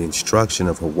taught them the instruction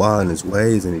of HaWah and his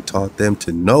ways, and he taught them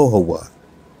to know HaWah.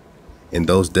 In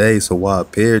those days HaWah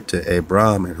appeared to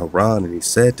Abram and Haran, and he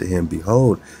said to him,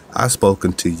 Behold, I spoke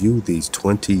unto you these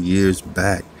 20 years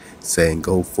back, saying,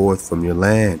 Go forth from your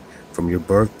land, from your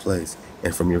birthplace,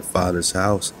 and from your father's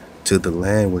house, to the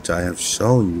land which I have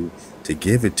shown you, to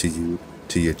give it to you,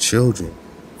 to your children.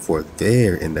 For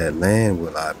there in that land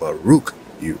will I Baruch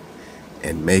you,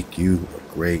 and make you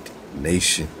a great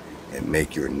nation, and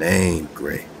make your name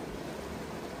great.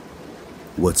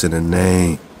 What's in a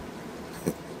name?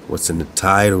 What's in the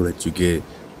title that you get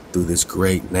through this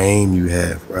great name you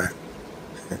have, right?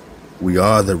 We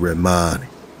are the Remani.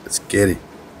 Let's get it.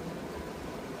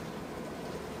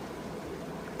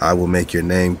 I will make your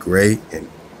name great, and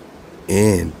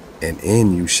in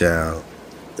you shall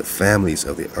the families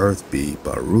of the earth be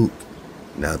Baruch.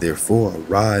 Now therefore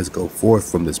arise, go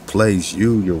forth from this place,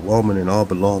 you, your woman, and all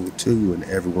belonging to you, and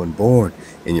everyone born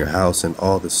in your house, and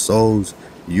all the souls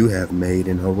you have made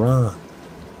in Haran.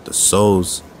 The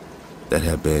souls that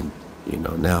have been,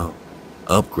 now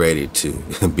upgraded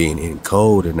to being in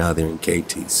code, and now they're in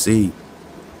KTC.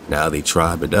 Now they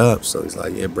tribe it up. So he's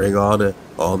like, yeah, bring all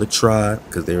the tribe,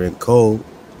 because they're in code,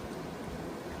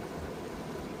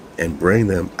 and bring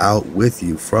them out with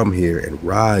you from here, and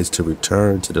rise to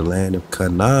return to the land of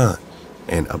Canaan.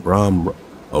 And Abram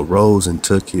arose and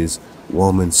took his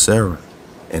woman Sarah,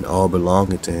 and all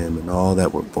belonging to him, and all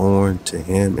that were born to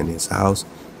him in his house,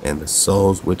 and the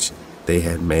souls which they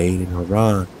had made in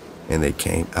Haran, and they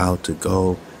came out to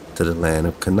go to the land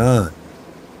of Canaan.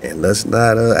 And let's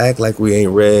not act like we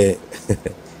ain't read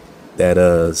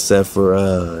that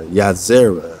Sefer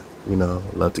Yatzera.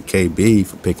 Love to KB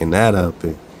for picking that up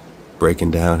and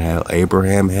breaking down how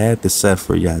Abraham had the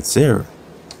Sefer Yatzera.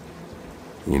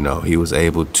 He was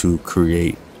able to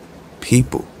create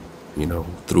people,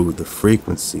 through the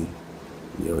frequency,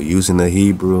 using the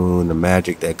Hebrew and the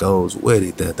magic that goes with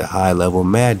it, that the high level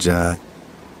magi,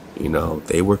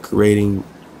 they were creating,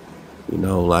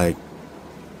 like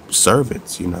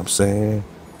servants, you know what I'm saying?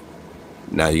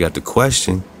 Now you got the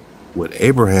question, what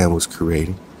Abraham was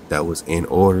creating that was in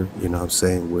order,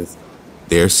 with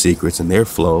their secrets and their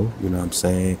flow,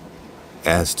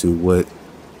 as to what,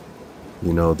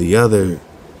 the other,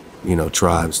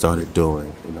 tribes started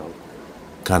doing,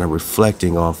 kind of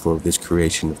reflecting off of this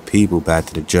creation of people back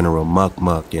to the general muck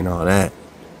and all that.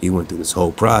 He went through this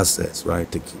whole process,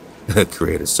 right, to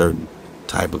create a certain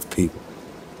type of people.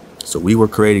 So we were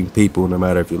creating people, no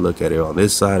matter if you look at it on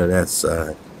this side or that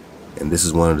side. And this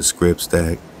is one of the scripts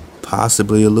that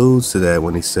possibly alludes to that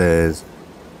when he says,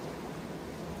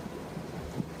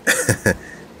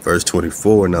 verse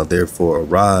 24, now therefore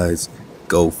arise,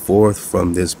 go forth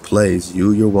from this place,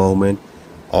 you, your woman,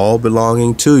 all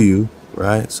belonging to you,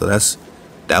 right? So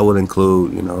that would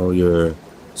include, your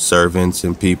servants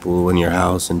and people in your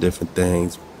house and different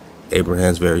things.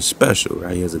 Abraham's very special,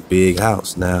 right? He has a big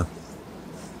house now.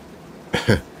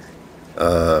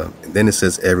 And then it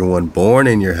says everyone born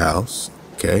in your house.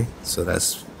 Okay, so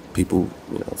that's people,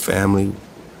 family.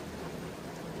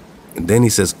 And then he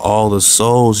says all the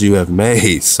souls you have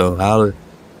made. So how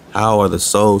are the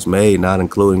souls made, not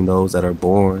including those that are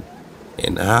born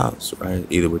in the house, right?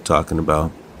 Either we're talking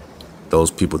about those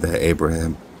people that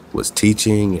Abraham was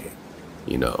teaching, and,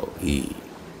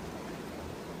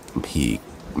 he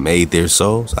made their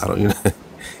souls. I don't,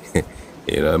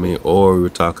 you know what I mean? Or we were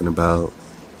talking about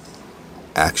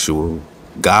actual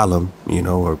golem,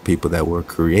 or people that were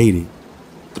created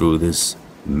through this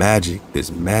magic,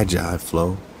 this magi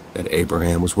flow that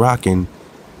Abraham was rocking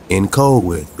in code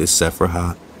with, this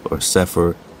Sefer or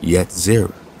Sefer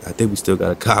Yetzirah. I think we still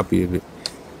got a copy of it.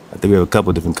 I think we have a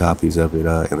couple different copies of it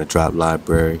in the drop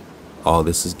library. All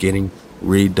this is getting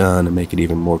redone to make it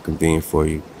even more convenient for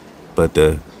you. But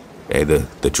the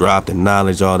drop, the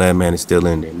knowledge, all that, man, is still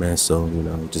in there, man. So,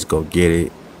 just go get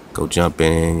it, go jump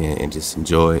in and just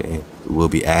enjoy it. And we'll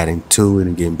be adding to it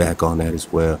and getting back on that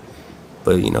as well.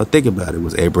 But, think about it.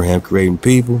 Was Abraham creating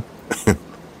people?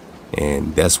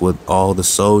 And that's what all the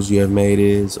souls you have made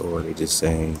is? Or are they just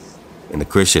saying in the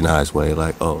Christianized way,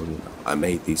 like, oh, I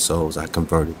made these souls, I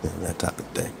converted them, that type of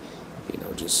thing.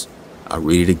 I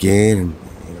read it again, and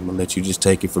I'm going to let you just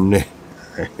take it from there.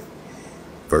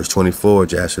 Verse 24,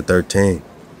 Jashar 13,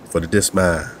 for the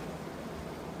dismount.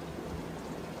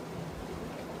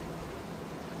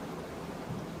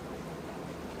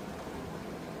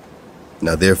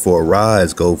 Now therefore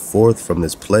arise, go forth from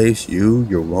this place, you,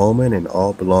 your woman, and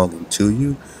all belonging to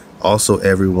you, also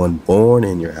everyone born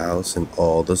in your house, and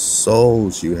all the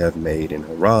souls you have made in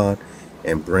Haran,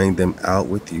 and bring them out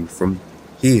with you from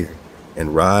here,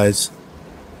 and rise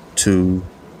to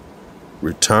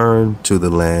return to the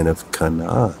land of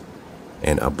Canaan.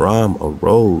 And Abram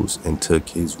arose and took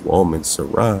his woman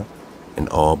Sarai, and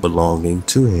all belonging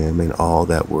to him, and all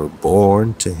that were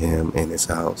born to him in his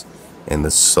house, and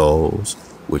the souls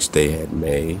which they had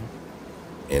made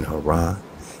in Haran.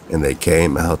 And they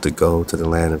came out to go to the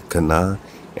land of Canaan.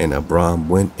 And Abram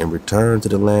went and returned to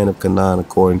the land of Canaan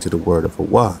according to the word of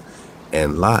HaWah.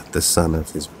 And Lot, the son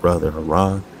of his brother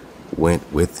Haran,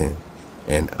 went with him.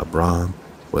 And Abram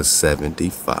was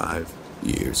 75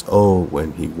 years old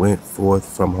when he went forth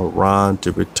from Haran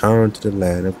to return to the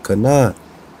land of Canaan.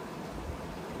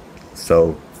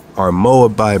 So our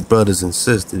Moabite brothers and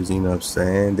sisters, you know what I'm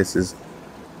saying? This is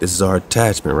our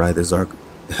attachment, right? This is our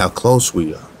how close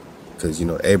we are. Because, you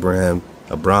know,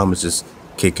 Abram is just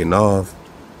kicking off.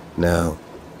 Now,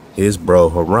 his bro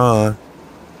Haran,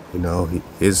 you know,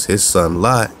 his son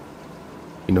Lot,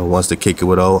 you know, wants to kick it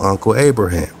with old Uncle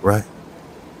Abraham, right?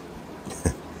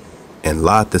 And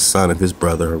Lot, the son of his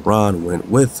brother Haran, went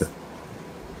with him.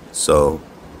 So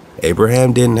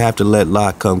Abraham didn't have to let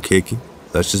Lot come kick it.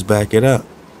 Let's just back it up.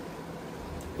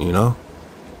 You know,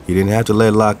 he didn't have to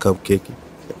let Lot come kick it.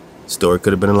 The story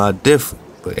could have been a lot different,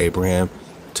 but Abraham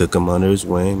took him under his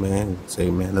wing, man, and say,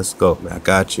 man, let's go, man. I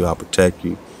got you. I'll protect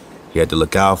you. He had to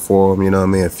look out for him, you know what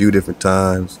I mean, a few different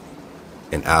times.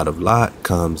 And out of Lot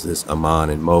comes this Ammon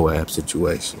and Moab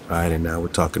situation, right? And now we're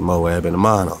talking Moab and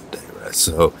Ammon all day, right?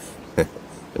 So,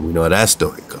 and we know how that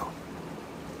story goes.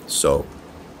 So,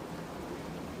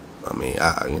 I mean,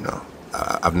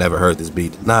 I've never heard this be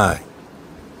denied,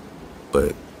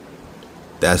 but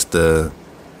that's the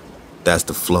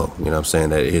flow, you know what I'm saying,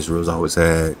 that Israel's always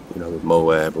had, you know, with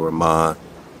Moab or Ammon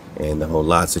and the whole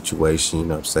Lot situation, you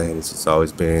know what I'm saying. It's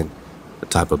always been a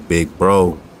type of big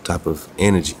bro type of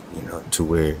energy, you know, to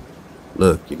where,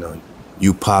 look, you know,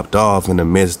 you popped off in the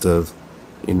midst of,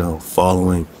 you know,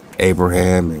 following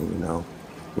Abraham and, you know,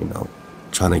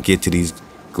 trying to get to these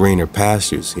greener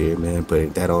pastures here, man,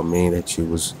 but that don't mean that you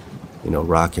was, you know,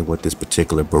 rocking with this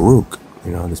particular Baruch,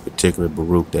 you know, this particular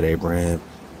Baruch that Abraham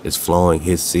is flowing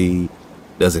his seed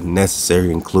doesn't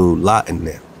necessarily include Lot in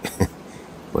them.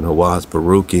 When HaWah's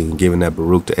Baruch and giving that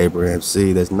Baruch to Abraham's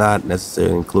seed, that's not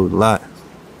necessarily including Lot,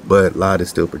 but Lot is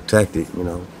still protected, you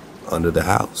know, under the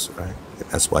house, right? And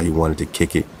that's why he wanted to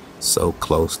kick it so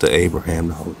close to Abraham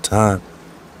the whole time.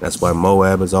 That's why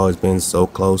Moab has always been so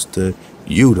close to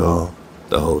Judah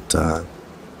the whole time.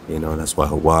 You know, that's why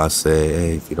HaWah said,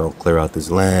 hey, if you don't clear out this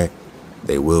land,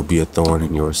 they will be a thorn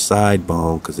in your side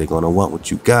bone because they're going to want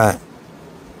what you got.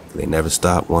 They never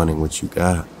stop wanting what you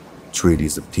got.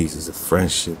 Treaties of pieces of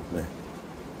friendship, man.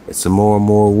 It's a more and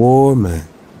more war, man.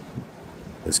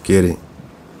 Let's get it.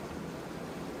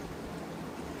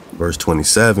 Verse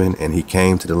 27, and he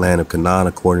came to the land of Canaan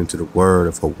according to the word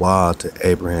of HaWah to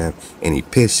Abraham, and he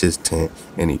pitched his tent,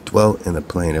 and he dwelt in the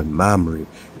plain of Mamre,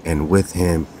 and with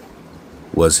him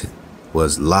was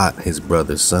Lot, his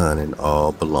brother's son, and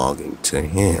all belonging to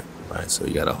him, right? So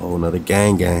you got a whole nother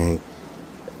gang,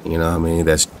 you know what I mean?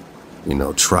 That's, you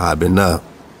know, tribing up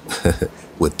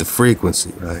with the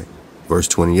frequency, right? Verse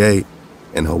 28,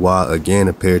 and HaWah again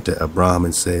appeared to Abram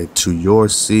and said, to your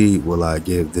seed will I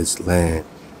give this land.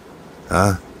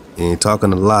 Huh? You ain't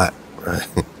talking a lot, right?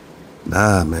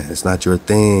 Nah, man, it's not your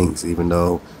things, even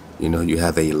though, you know, you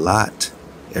have a lot.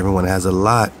 Everyone has a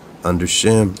lot under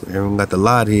Shem. Everyone got the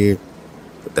lot here,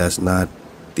 but that's not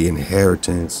the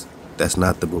inheritance. That's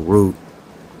not the Baruch.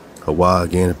 HaWah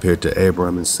again appeared to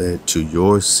Abram and said, to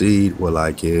your seed will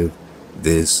I give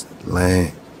this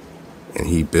land. And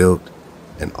he built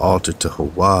an altar to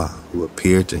HaWah, who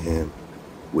appeared to him,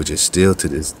 which is still to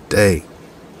this day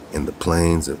in the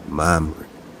plains of Mamre.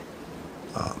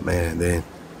 Oh man, then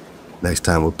next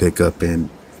time we'll pick up in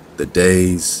the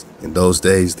days. In those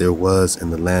days there was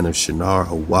in the land of Shinar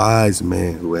a wise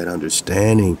man who had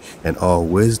understanding and all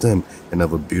wisdom and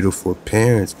of a beautiful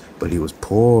appearance, but he was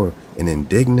poor and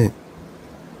indigent.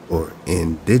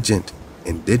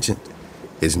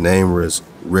 His name was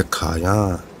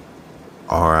Riqayon,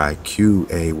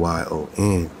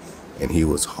 Riqayon, and he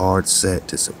was hard set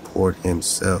to support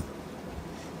himself.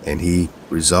 And he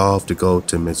resolved to go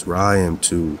to Mizraim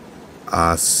to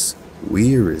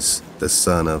Aswiris, the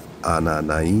son of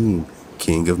Ananaim,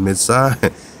 king of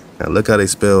Mizraim. Now look how they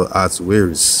spell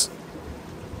Aswiris.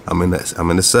 I'm in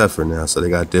the Sefer now, so they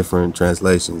got different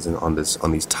translations on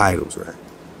these titles, right?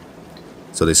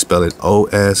 So they spell it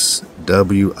Oswiris,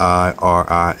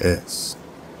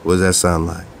 What does that sound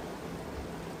like?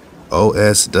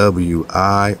 Oswiris.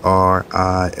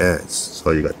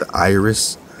 So you got the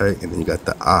iris, right? And then you got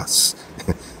the os.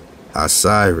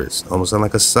 Osiris. Almost sound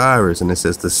like Osiris. And it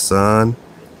says the son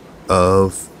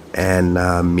of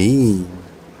Anamim,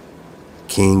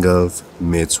 king of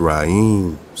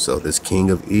Mitzrayim. So this king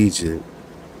of Egypt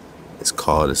is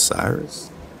called Osiris.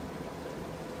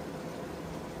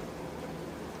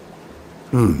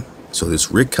 So this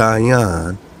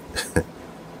Rikayon,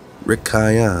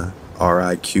 Rikayon,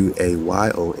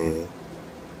 Riqayon,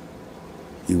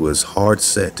 he was hard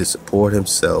set to support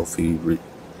himself.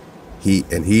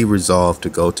 He resolved to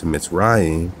go to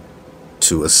Mitzrayim,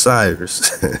 to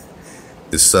Osiris,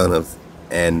 the son of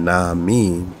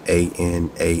Anamim,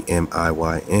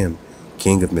 Anamim,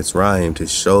 king of Mitzrayim, to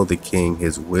show the king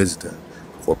his wisdom,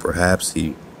 for perhaps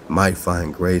he might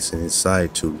find grace in his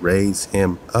sight to raise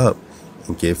him up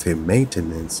and give him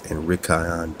maintenance. And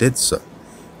Rikayon did so.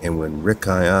 And when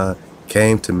Rikayon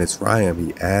came to Mitzrayim,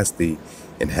 he asked the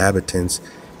inhabitants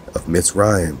of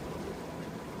Mitzrayim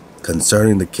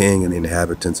concerning the king, and the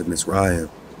inhabitants of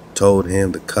Mitzrayim told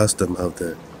him the custom of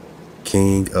the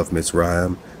king of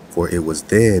Mitzrayim, for it was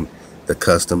then the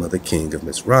custom of the king of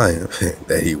Mitzrayim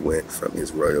that he went from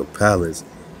his royal palace,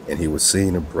 and he was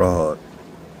seen abroad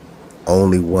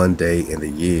only one day in the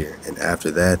year, and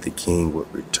after that the king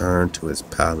would return to his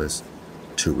palace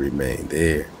to remain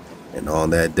there. And on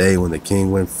that day when the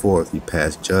king went forth, he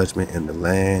passed judgment in the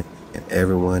land, and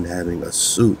everyone having a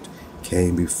suit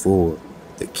came before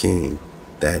the king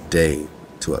that day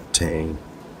to obtain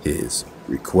his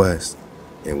request.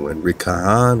 And when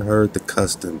Rikayon heard the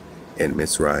custom in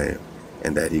Mitzrayim,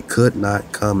 and that he could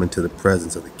not come into the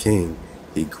presence of the king,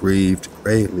 he grieved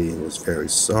greatly and was very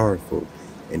sorrowful.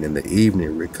 And in the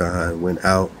evening Rikayon went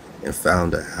out and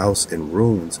found a house in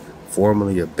ruins,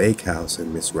 formerly a bakehouse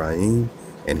in Mitzrayim,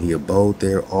 and he abode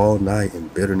there all night in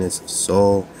bitterness of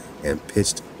soul, and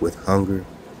pinched with hunger,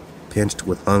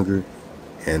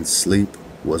 and sleep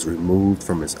was removed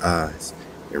from his eyes.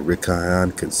 And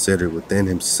Rikayon considered within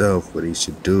himself what he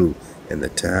should do in the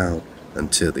town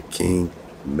until the king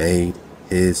made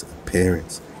his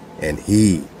appearance, and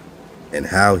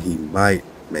how he might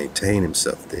maintain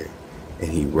himself there.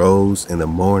 And he rose in the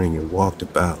morning and walked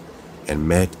about, and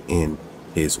met in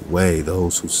his way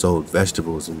those who sold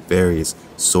vegetables and various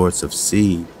sorts of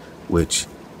seed, with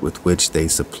which they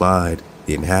supplied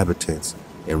the inhabitants.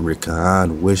 And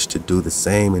Rikayon wished to do the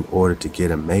same in order to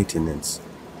get a maintenance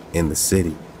in the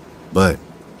city, but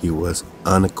he was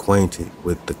unacquainted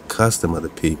with the custom of the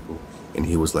people, and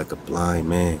he was like a blind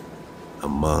man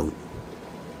among them.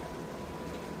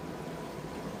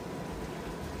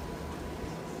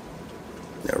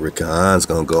 Now Rikayon's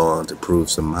gonna go on to prove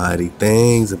some mighty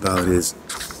things about his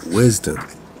wisdom.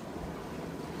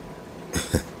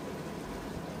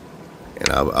 And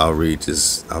I'll read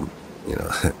this,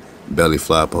 belly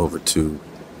flop over to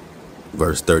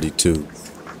verse 32.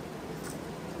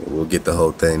 We'll get the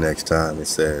whole thing next time. It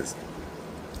says,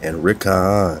 and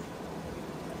Rikayon,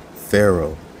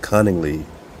 Pharaoh, cunningly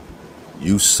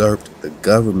usurped the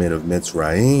government of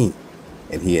Mitzrayim,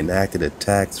 and he enacted a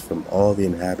tax from all the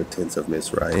inhabitants of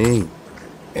Mitzrayim.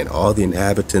 And all the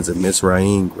inhabitants of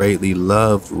Mitzrayim greatly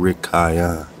loved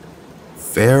Rikayon,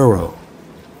 Pharaoh,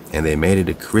 and they made a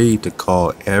decree to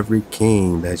call every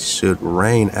king that should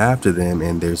reign after them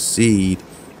and their seed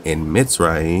in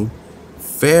Mitzrayim,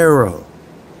 Pharaoh.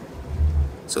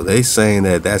 So they saying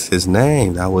that that's his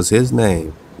name. That was his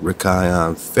name,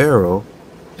 Rikayon, Pharaoh,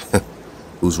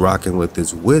 who's rocking with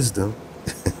his wisdom.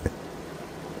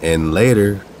 And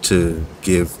later, to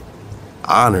give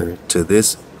honor to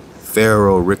this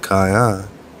Pharaoh Rikayon,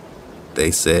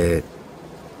 they said,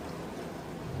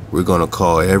 we're going to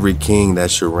call every king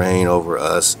that should reign over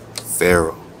us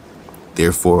Pharaoh.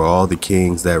 Therefore, all the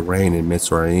kings that reign in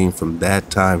Mitzrayim from that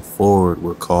time forward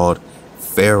were called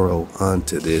Pharaoh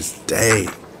unto this day.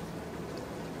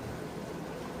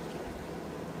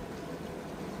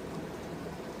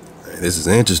 This is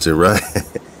interesting, right?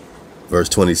 Verse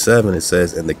 27, it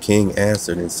says, and the king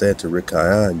answered and said to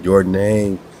Rikayon, your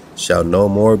name shall no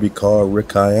more be called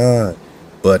Rikayon,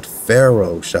 but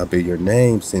Pharaoh shall be your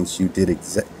name, since you did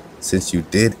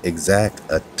exact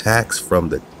a tax from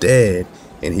the dead.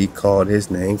 And he called his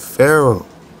name Pharaoh.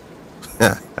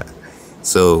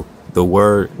 So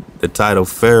the title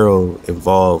Pharaoh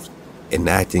involved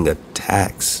enacting a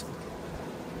tax.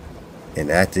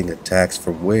 Enacting a tax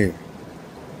from where?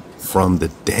 From the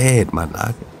dead, my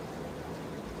nigga.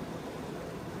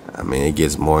 I mean, it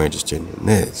gets more interesting than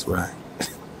this, right?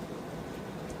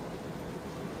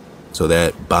 So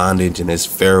that bondage and his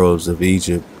pharaohs of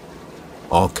Egypt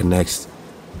all connects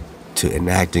to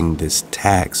enacting this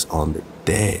tax on the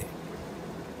dead.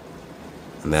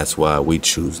 And that's why we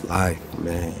choose life,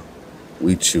 man.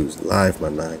 We choose life, my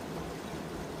knight.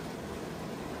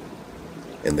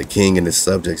 And the king and his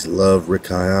subjects loved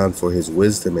Rikayan for his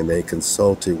wisdom, and they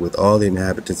consulted with all the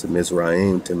inhabitants of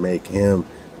Mizraim to make him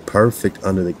perfect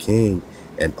under the king.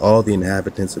 And all the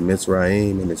inhabitants of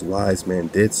Mizraim and his wise men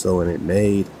did so, and they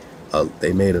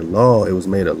made a law. It was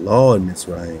made a law in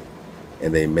Mizraim,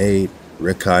 and they made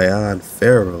Rikayan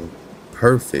Pharaoh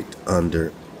perfect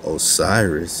under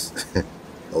Osiris,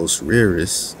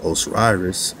 Osiris,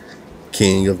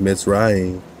 king of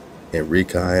Mizraim. And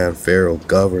Rikayan Pharaoh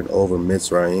governed over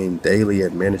Mizraim, daily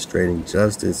administrating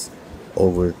justice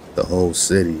over the whole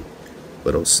city.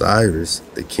 But Osiris,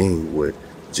 the king, would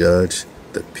judge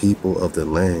the people of the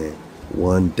land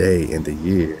one day in the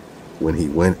year when he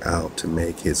went out to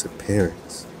make his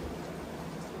appearance.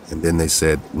 And then they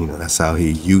said, that's how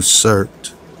he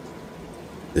usurped.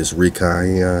 This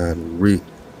Rikayan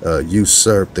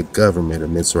usurped the government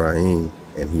of Mizraim,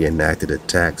 and he enacted a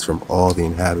tax from all the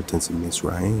inhabitants of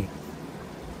Mizraim.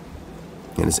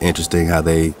 And it's interesting how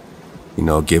they,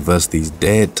 give us these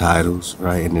dead titles,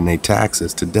 right? And then they tax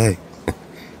us today,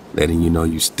 letting you know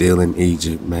you still in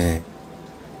Egypt, man.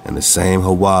 And the same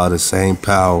HaWah, the same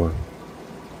power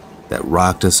that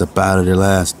rocked us up out of there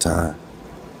last time,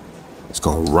 it's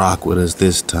gonna rock with us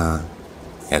this time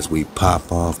as we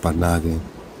pop off, my noggin,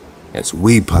 as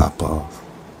we pop off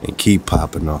and keep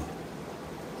popping off.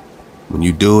 When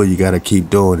you do it, you gotta keep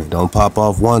doing it. Don't pop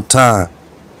off one time.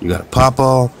 You gotta pop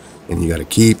off, and you gotta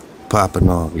keep popping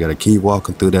off. You gotta keep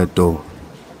walking through that door.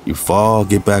 You fall,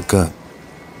 get back up.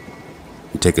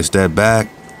 You take a step back,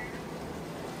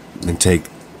 then take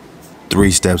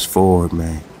 3 steps forward,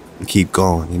 man, and keep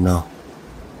going,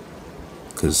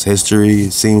 Because history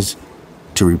seems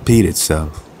to repeat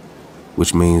itself,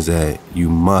 which means that you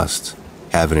must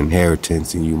have an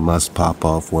inheritance and you must pop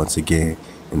off once again.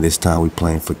 And this time we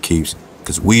playing for keeps,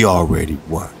 because we already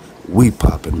won. We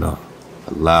popping off.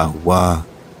 HaLal.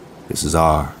 This is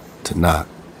our Tanahk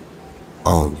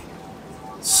only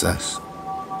session.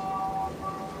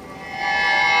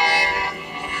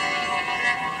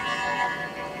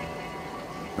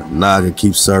 Naga,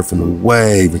 keep surfing the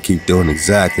wave and keep doing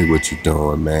exactly what you're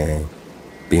doing, man.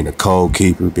 Being a code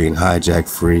keeper, being hijack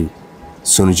free. As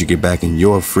soon as you get back in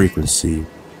your frequency,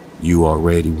 you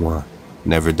already won.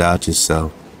 Never doubt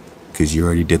yourself, because you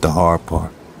already did the hard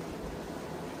part.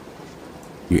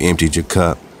 You emptied your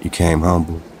cup. You came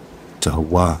humble to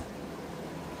HaWah.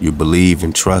 You believe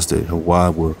and trusted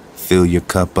HaWah will fill your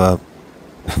cup up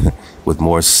with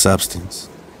more substance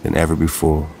than ever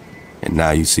before. And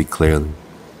now you see clearly.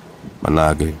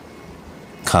 Managa,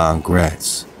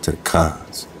 Khangratz to the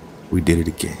Khans. We did it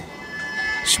again.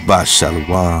 ShaBat,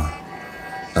 ShaLaWam.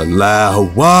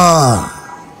 HaLal, HaWah.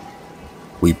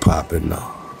 We popping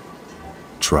off.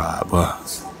 Tribe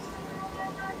us.